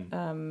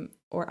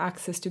or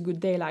access to good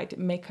daylight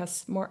make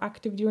us more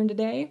active during the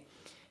day.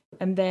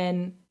 And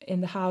then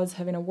in the house,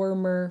 having a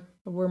warmer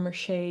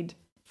shade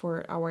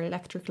for our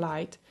electric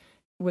light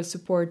will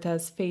support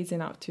us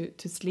phasing out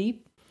to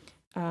sleep.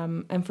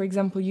 And for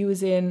example,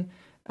 using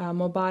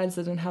mobiles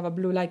that don't have a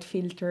blue light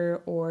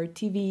filter, or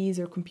TVs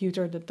or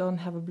computer that don't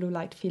have a blue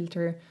light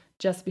filter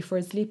just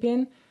before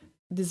sleeping,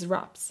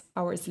 disrupts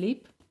our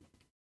sleep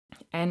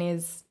and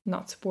is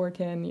not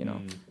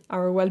supporting,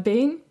 our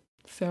well-being.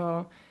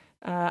 So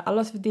a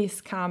lot of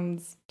this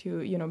comes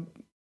to,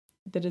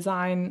 the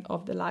design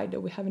of the light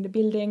that we have in the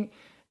building,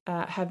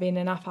 having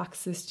enough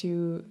access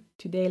to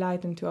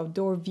daylight and to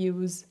outdoor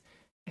views,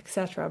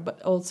 etc.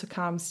 But also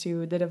comes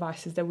to the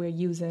devices that we're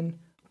using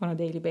on a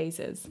daily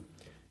basis.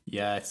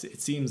 Yeah,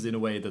 it seems in a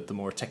way that the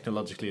more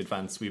technologically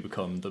advanced we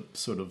become, the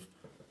sort of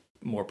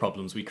more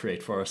problems we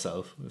create for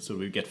ourselves. So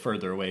we get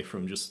further away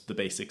from just the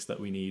basics that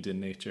we need in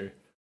nature.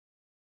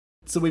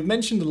 So we've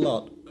mentioned a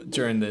lot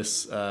during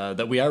this,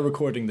 that we are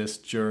recording this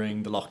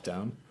during the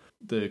lockdown.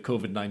 The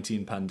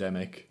COVID-19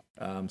 pandemic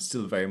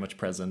still very much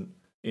present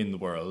in the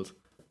world.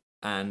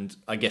 And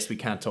I guess we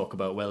can't talk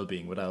about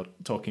well-being without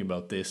talking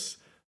about this.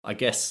 I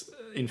guess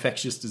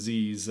infectious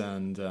disease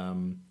and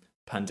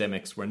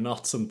pandemics were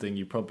not something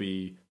you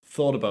probably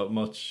thought about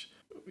much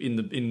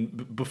in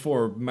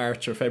before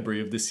March or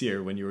February of this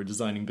year when you were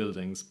designing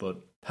buildings. But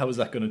how is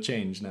that going to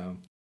change now?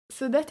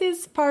 So that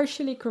is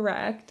partially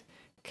correct,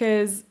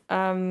 because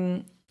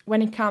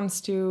when it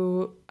comes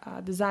to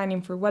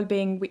designing for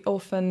well-being, we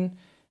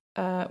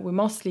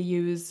mostly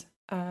use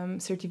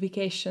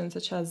certifications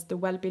such as the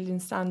Well Building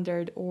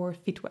Standard or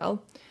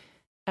Fitwel,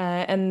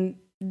 and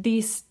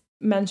these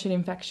mention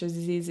infectious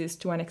diseases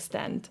to an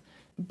extent.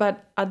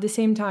 But at the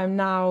same time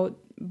now,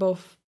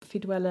 both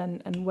Fitwel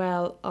and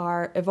Well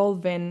are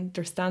evolving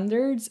their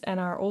standards and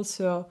are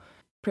also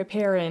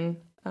preparing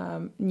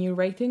new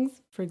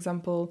ratings. For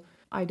example,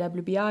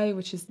 IWBI,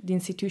 which is the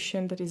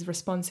institution that is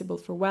responsible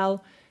for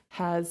Well,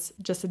 has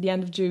just at the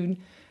end of June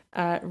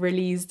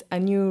released a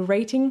new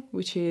rating,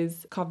 which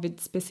is COVID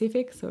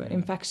specific, so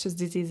infectious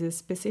diseases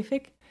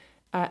specific.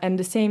 And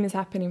the same is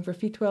happening for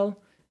Fitwel.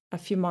 A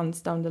few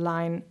months down the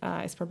line,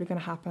 it's probably going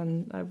to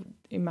happen, I would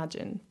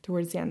imagine,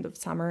 towards the end of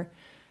summer.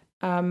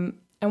 And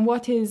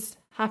what is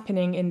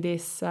happening in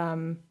this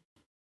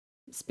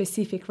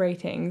specific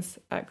ratings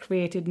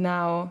created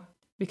now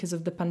because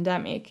of the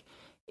pandemic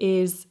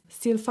is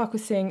still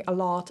focusing a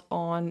lot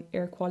on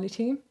air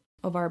quality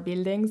of our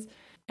buildings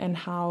and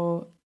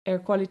how air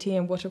quality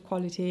and water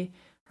quality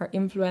are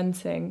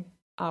influencing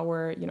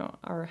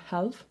our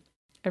health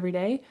every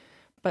day.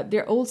 But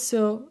they're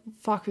also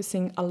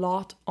focusing a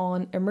lot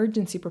on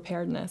emergency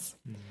preparedness.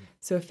 Mm-hmm.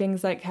 So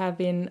things like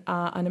having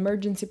an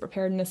emergency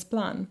preparedness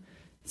plan.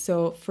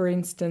 So, for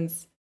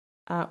instance,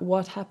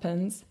 what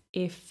happens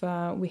if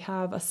we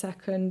have a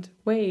second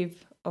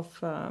wave of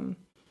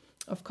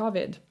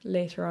COVID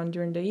later on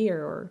during the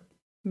year or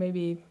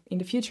maybe in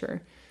the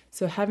future?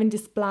 So having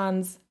these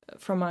plans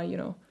from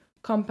a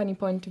company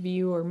point of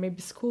view or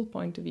maybe school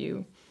point of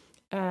view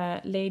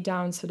laid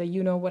down so that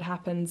you know what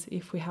happens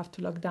if we have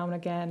to lock down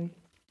again.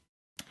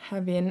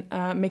 Having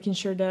making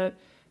sure that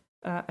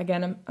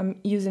again I'm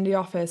using the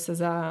office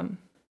as an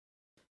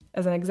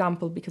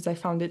example because I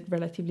found it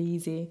relatively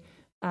easy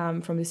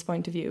from this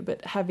point of view,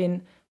 but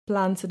having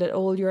plans so that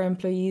all your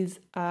employees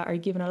are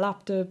given a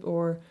laptop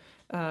or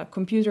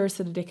computer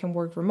so that they can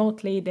work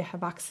remotely, they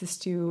have access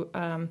to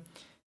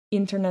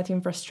internet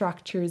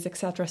infrastructures,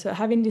 etc. So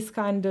having this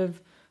kind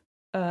of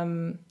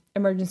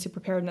emergency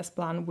preparedness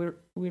plan will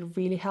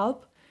really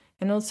help.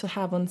 And also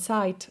have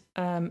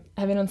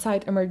having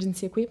on-site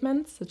emergency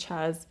equipment such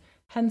as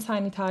hand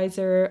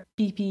sanitizer,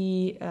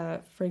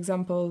 PPE. For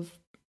example,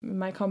 in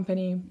my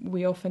company,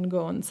 we often go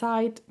on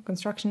site,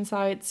 construction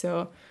site,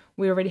 so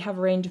we already have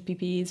a range of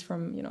PPEs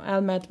from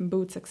helmet and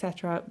boots,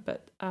 etc.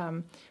 But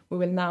we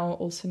will now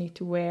also need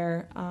to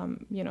wear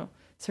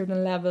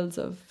certain levels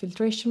of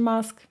filtration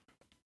mask,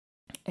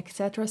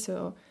 etc.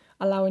 So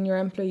allowing your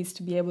employees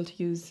to be able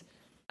to use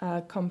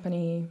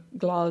company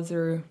gloves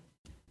or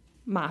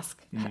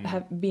mask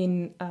have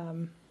been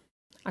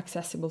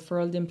accessible for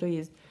all the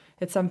employees.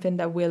 It's something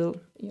that will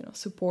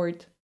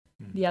support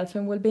the health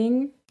and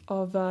well-being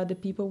of the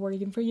people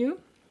working for you.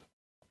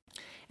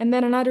 And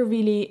then another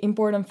really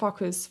important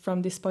focus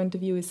from this point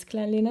of view is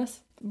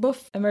cleanliness.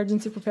 Both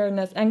emergency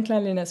preparedness and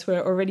cleanliness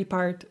were already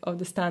part of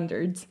the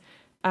standards.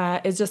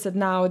 It's just that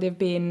now they've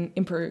been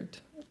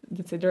improved.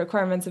 The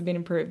requirements have been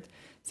improved.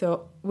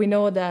 So we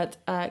know that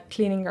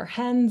cleaning our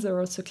hands or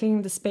also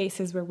cleaning the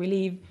spaces where we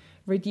live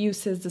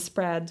reduces the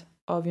spread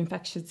of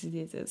infectious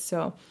diseases.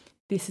 So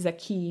this is a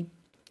key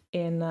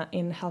in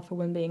health and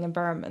well-being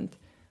environment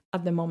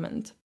at the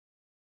moment.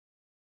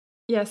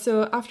 Yeah,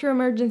 so after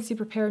emergency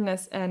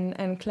preparedness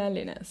and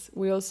cleanliness,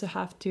 we also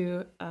have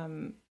to,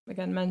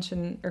 again,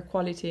 mention air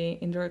quality,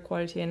 indoor air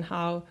quality, and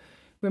how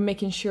we're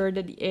making sure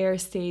that the air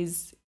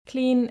stays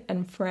clean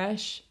and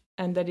fresh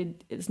and that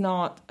it is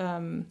not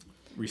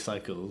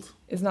recycled,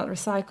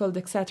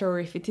 etc. Or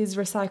if it is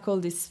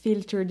recycled, it's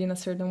filtered in a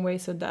certain way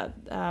so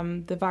that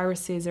the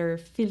viruses are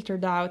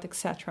filtered out,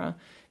 etc.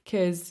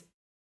 Because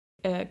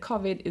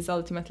COVID is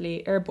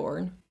ultimately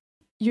airborne.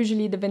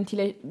 Usually the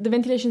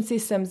ventilation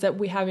systems that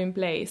we have in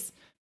place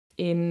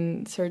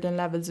in certain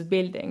levels of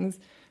buildings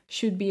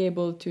should be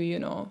able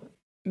to,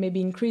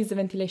 maybe increase the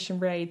ventilation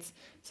rates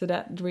so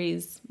that there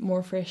is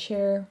more fresh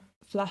air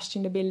flushed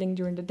in the building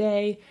during the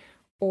day.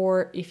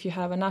 Or if you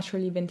have a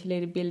naturally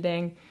ventilated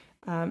building,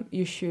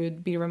 you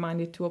should be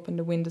reminded to open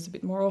the windows a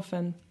bit more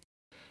often.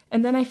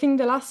 And then I think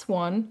the last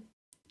one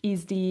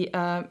is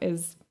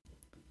is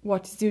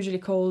what is usually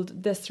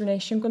called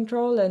destination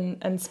control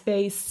and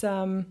space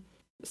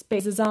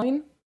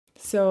design.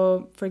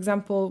 So, for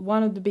example,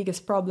 one of the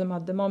biggest problems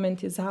at the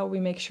moment is how we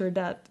make sure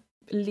that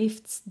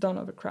lifts don't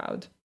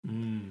overcrowd.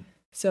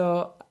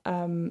 So,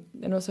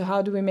 and also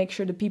how do we make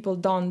sure that people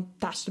don't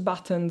touch the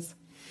buttons,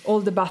 all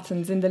the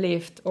buttons in the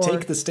lift? Or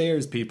take the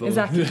stairs, people.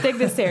 Exactly, take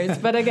the stairs.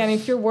 But again,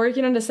 if you're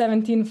working on the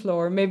 17th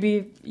floor,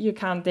 maybe you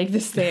can't take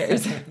the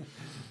stairs.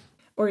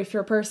 Or if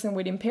you're a person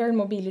with impaired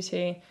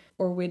mobility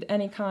or with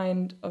any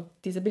kind of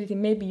disability,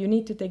 maybe you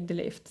need to take the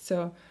lift.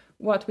 So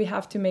what we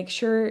have to make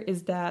sure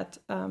is that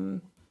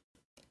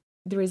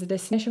there is a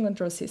destination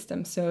control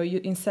system. So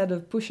you, instead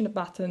of pushing the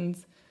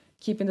buttons,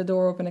 keeping the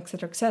door open,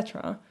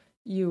 etc.,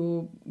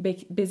 you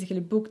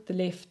basically book the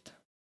lift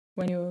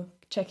when you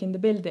check in the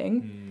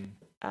building,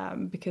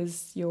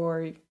 because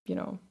your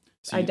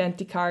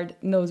identity card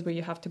knows where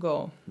you have to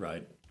go.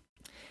 Right.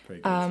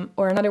 Very good.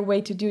 Or another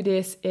way to do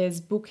this is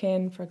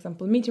booking, for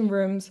example, meeting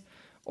rooms,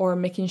 or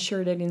making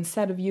sure that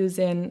instead of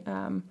using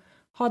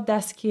hot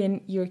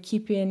desking, you're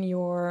keeping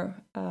your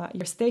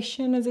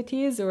station as it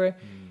is, or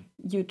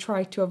you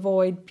try to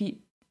avoid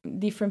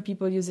different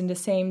people using the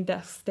same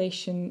desk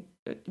station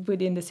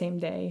within the same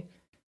day,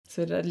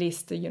 so that at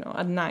least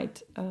at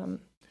night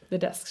the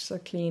desks are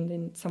cleaned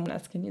and someone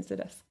else can use the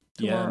desk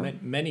tomorrow. Yeah,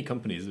 many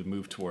companies have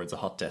moved towards a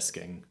hot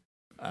desking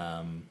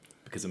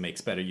because it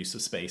makes better use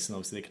of space, and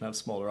obviously they can have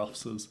smaller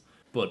offices.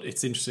 But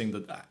it's interesting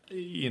that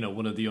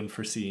one of the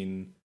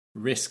unforeseen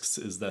risks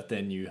is that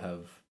then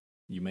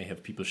you may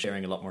have people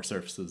sharing a lot more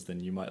surfaces than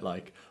you might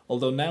like.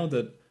 Although now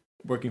that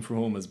working from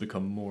home has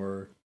become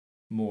more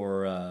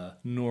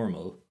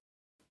normal,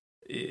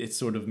 it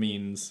sort of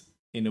means,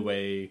 in a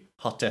way,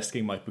 hot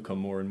desking might become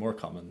more and more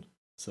common.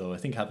 So I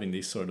think having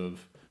these sort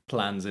of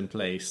plans in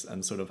place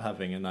and sort of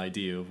having an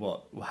idea of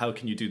how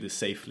can you do this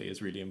safely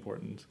is really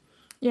important.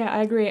 Yeah,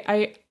 I agree.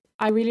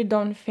 I really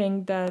don't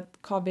think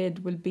that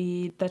COVID will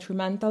be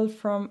detrimental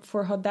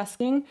for hot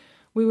desking.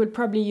 We would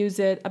probably use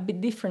it a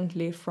bit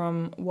differently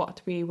from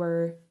what we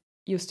were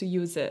used to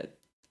use it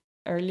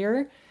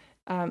earlier.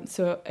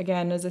 So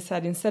again, as I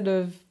said, instead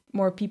of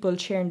more people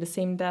sharing the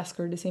same desk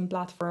or the same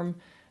platform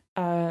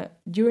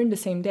during the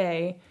same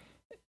day,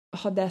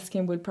 hot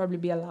desking will probably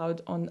be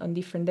allowed on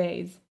different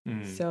days.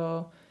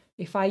 So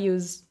if I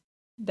use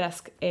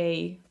desk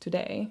A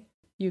today,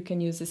 you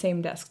can use the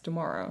same desk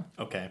tomorrow.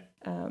 Okay.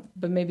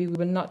 But maybe we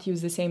will not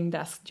use the same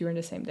desk during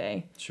the same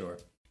day. Sure.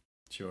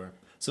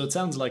 So it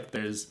sounds like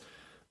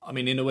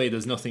in a way,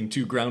 there's nothing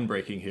too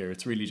groundbreaking here.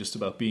 It's really just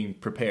about being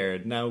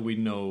prepared. Now we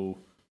know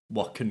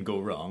what can go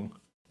wrong.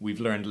 We've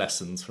learned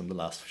lessons from the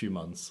last few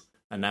months.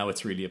 And now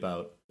it's really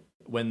about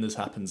when this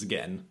happens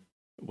again,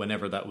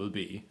 whenever that will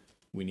be,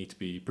 we need to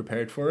be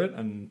prepared for it,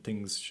 and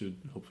things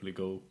should hopefully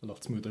go a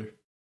lot smoother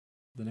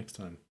the next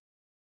time.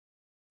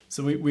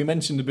 So we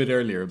mentioned a bit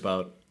earlier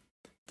about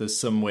there's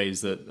some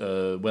ways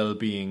that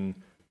well-being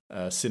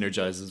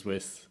synergizes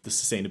with the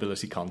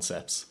sustainability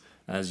concepts.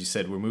 As you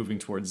said, we're moving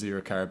towards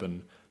zero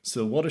carbon.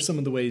 So what are some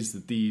of the ways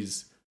that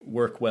these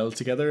work well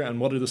together, and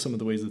what are some of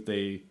the ways that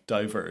they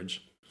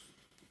diverge?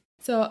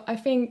 So I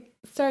think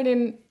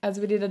starting, as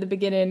we did at the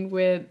beginning,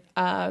 with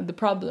the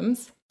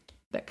problems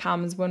that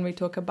comes when we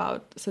talk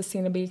about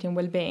sustainability and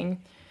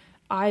well-being,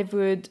 I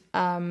would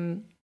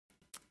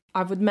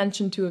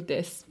mention two of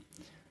this.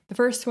 The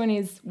first one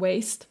is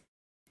waste,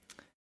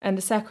 and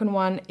the second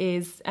one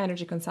is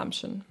energy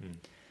consumption.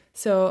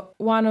 So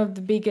one of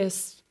the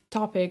biggest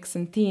topics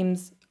and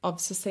themes of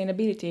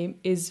sustainability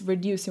is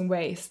reducing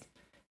waste,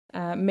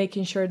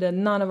 making sure that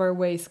none of our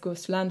waste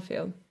goes to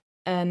landfill.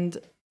 And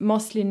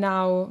mostly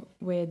now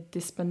with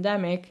this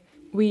pandemic,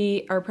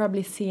 we are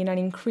probably seeing an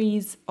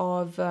increase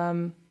of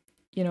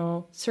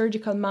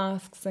surgical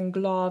masks and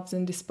gloves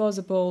and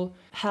disposable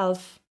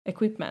health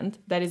equipment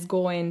that is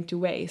going to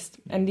waste.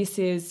 And this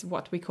is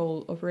what we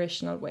call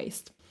operational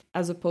waste,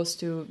 as opposed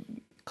to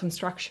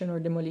construction or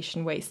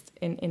demolition waste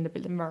in the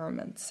built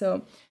environment.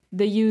 So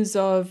the use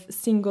of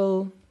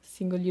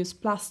single-use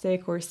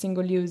plastic or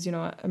single-use,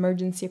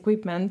 emergency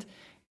equipment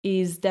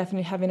is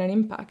definitely having an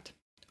impact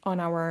on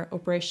our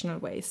operational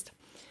waste.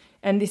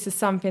 And this is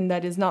something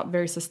that is not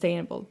very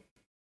sustainable.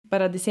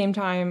 But at the same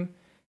time,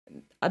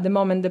 at the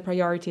moment, the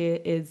priority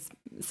is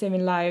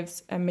saving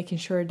lives and making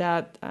sure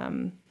that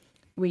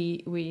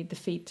we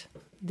defeat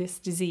this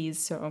disease.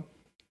 So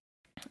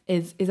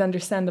is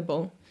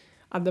understandable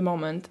at the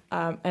moment.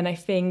 And I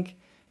think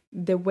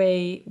the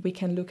way we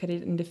can look at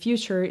it in the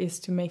future is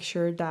to make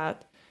sure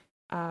that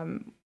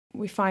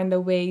we find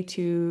a way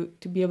to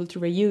be able to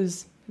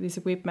reuse this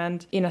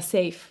equipment in a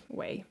safe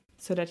way,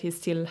 so that it's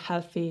still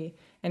healthy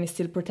and is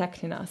still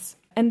protecting us.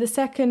 And the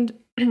second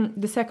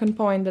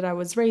point that I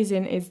was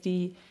raising is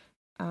the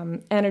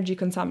energy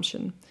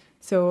consumption.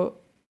 So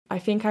I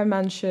think I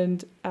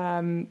mentioned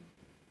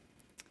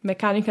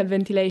mechanical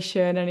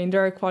ventilation and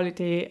indoor air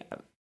quality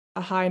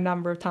a high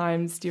number of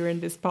times during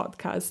this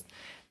podcast,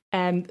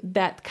 and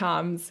that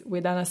comes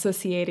with an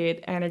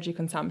associated energy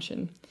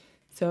consumption.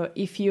 So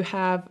if you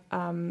have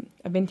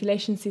a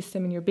ventilation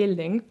system in your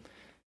building,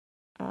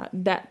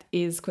 that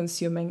is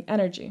consuming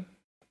energy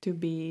to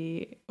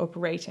be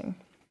operating.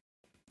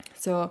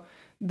 So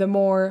the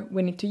more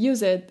we need to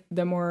use it,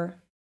 the more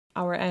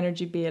our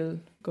energy bill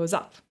goes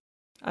up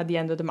at the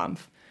end of the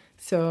month.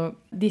 So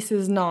this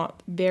is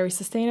not very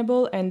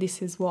sustainable, and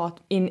this is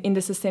what in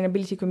the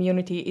sustainability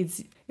community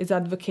is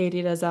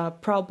advocated as a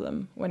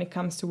problem when it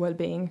comes to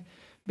well-being,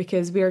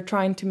 because we are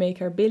trying to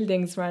make our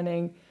buildings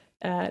running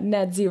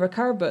net zero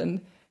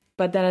carbon,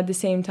 but then at the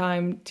same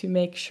time to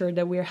make sure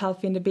that we are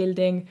healthy in the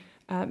building.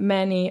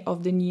 Many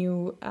of the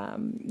new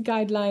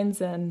guidelines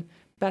and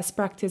best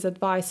practice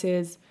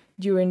advices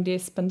during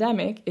this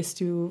pandemic is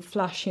to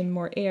flush in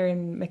more air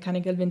in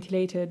mechanical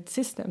ventilated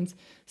systems.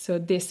 So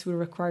this will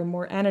require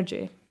more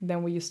energy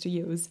than we used to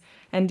use.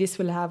 And this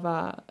will have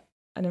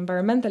an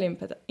environmental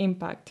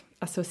impact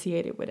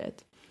associated with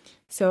it.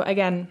 So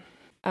again,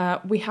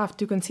 we have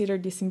to consider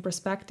this in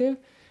perspective,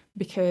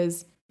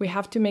 because we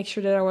have to make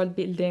sure that our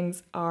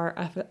buildings are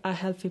a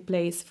healthy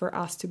place for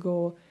us to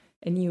go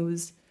and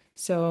use.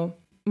 So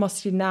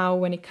mostly now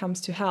when it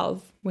comes to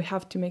health, we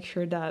have to make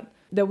sure that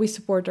we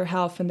support our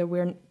health and that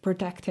we're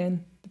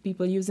protecting the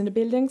people using the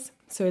buildings.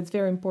 So it's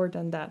very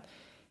important that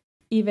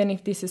even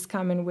if this is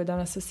coming with an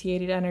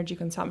associated energy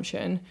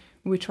consumption,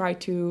 we try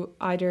to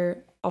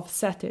either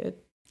offset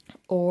it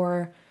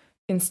or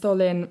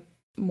install in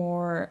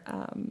more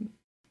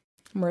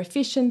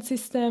efficient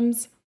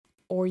systems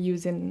or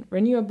using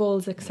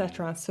renewables,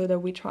 etc., so that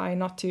we try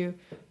not to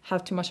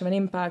have too much of an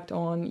impact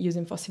on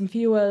using fossil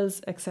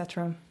fuels,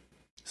 etc.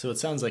 So it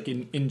sounds like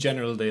in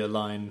general they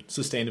align,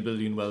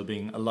 sustainability and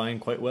well-being align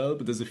quite well,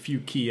 but there's a few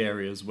key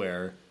areas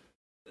where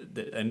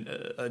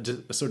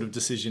a sort of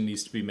decision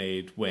needs to be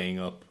made, weighing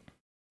up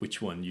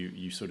which one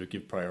you sort of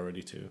give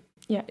priority to.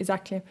 Yeah,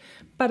 exactly.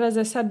 But as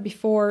I said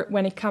before,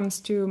 when it comes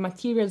to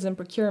materials and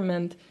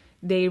procurement,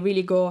 they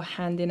really go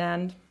hand in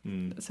hand.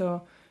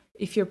 So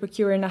if you're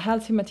procuring a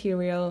healthy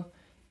material,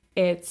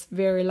 it's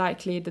very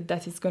likely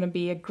that is going to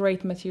be a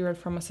great material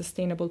from a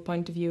sustainable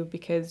point of view,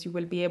 because you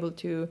will be able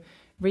to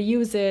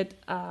reuse it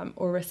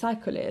or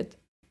recycle it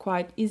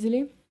quite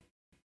easily.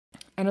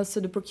 And also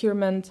the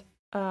procurement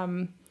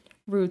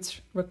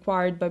routes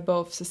required by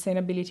both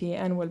sustainability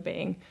and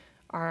well-being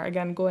are,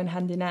 again, going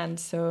hand in hand.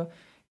 So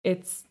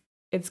it's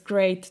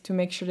great to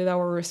make sure that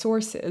our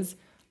resources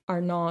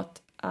are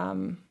not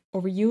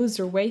overused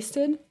or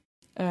wasted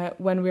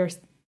when we're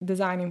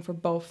designing for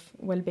both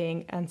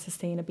well-being and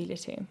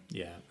sustainability.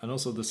 Yeah, and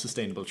also the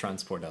sustainable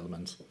transport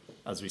element,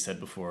 as we said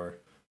before.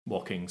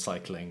 Walking,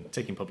 cycling,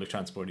 taking public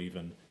transport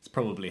even, it's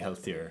probably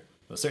healthier,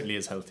 well, certainly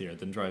is healthier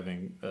than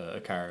driving a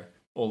car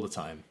all the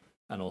time,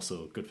 and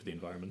also good for the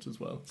environment as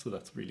well. So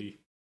that's a really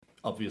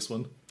obvious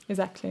one.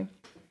 Exactly.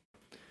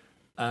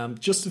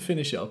 Just to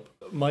finish up,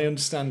 my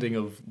understanding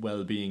of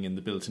well-being in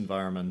the built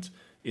environment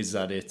is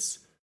that it's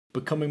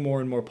becoming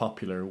more and more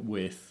popular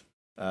with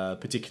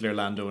particular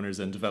landowners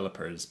and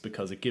developers,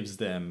 because it gives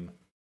them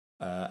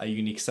a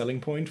unique selling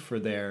point for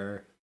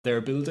their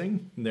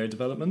building and their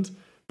development.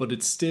 But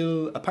it's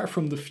still, apart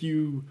from the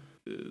few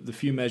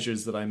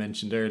measures that I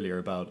mentioned earlier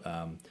about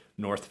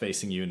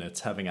north-facing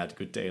units having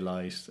adequate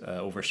daylight,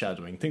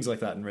 overshadowing, things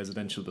like that in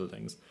residential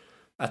buildings,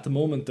 at the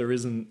moment there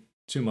isn't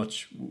too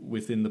much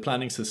within the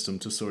planning system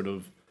to sort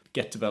of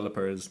get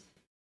developers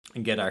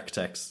and get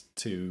architects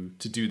to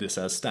do this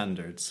as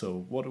standard.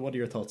 So what are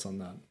your thoughts on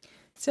that?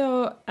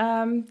 So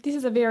this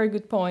is a very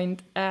good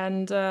point,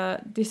 and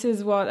this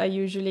is what I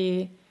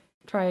usually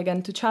try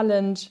again to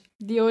challenge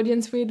the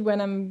audience with when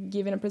I'm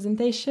giving a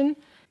presentation.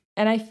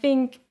 And I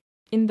think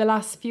in the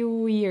last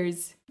few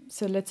years,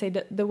 so let's say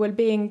that the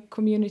well-being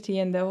community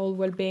and the whole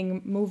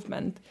well-being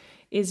movement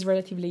is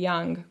relatively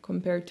young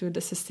compared to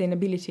the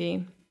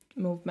sustainability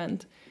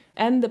movement.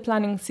 And the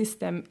planning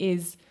system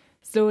is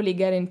slowly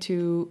getting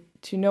to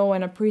know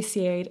and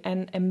appreciate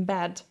and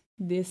embed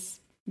these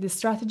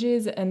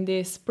strategies and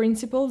these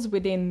principles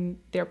within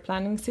their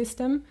planning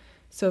system.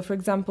 So for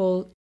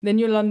example, the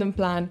New London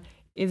Plan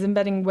is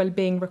embedding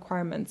well-being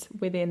requirements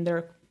within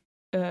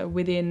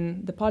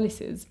the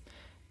policies.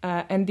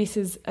 And this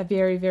is a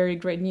very, very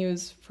great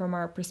news from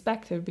our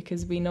perspective,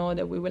 because we know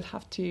that we will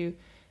have to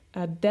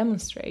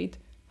demonstrate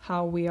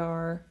how we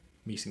are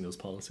meeting those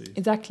policies.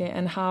 Exactly,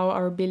 and how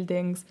our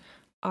buildings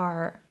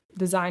are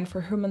designed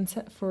for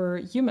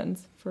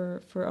humans,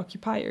 for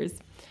occupiers.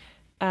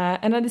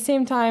 And at the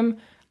same time,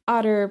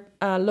 other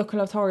local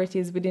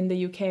authorities within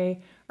the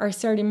UK are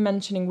starting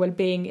mentioning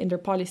well-being in their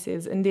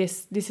policies, and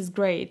this is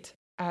great,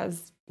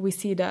 as we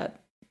see that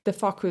the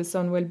focus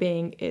on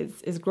well-being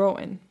is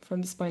growing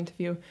from this point of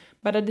view.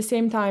 But at the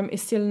same time,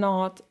 it's still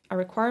not a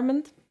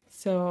requirement.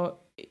 So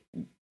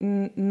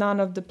none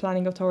of the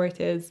planning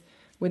authorities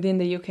within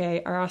the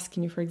UK are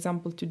asking you, for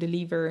example, to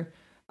deliver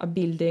a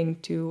building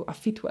to a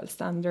Fitwel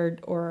standard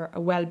or a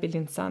well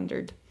building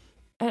standard.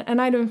 And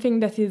I don't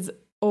think that is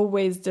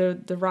always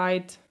the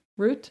right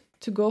route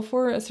to go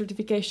for. A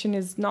certification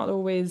is not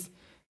always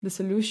the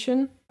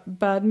solution,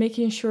 but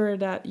making sure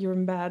that you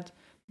embed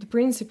the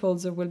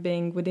principles of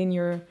well-being within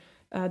your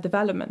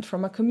development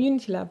from a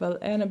community level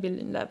and a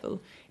building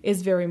level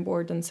is very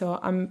important. So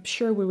I'm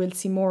sure we will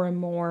see more and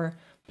more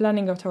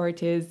planning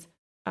authorities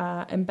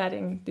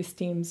embedding these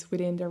themes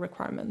within their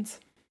requirements.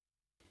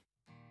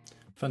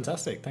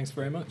 Fantastic. Thanks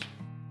very much.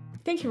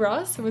 Thank you,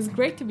 Ross. It was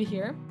great to be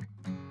here.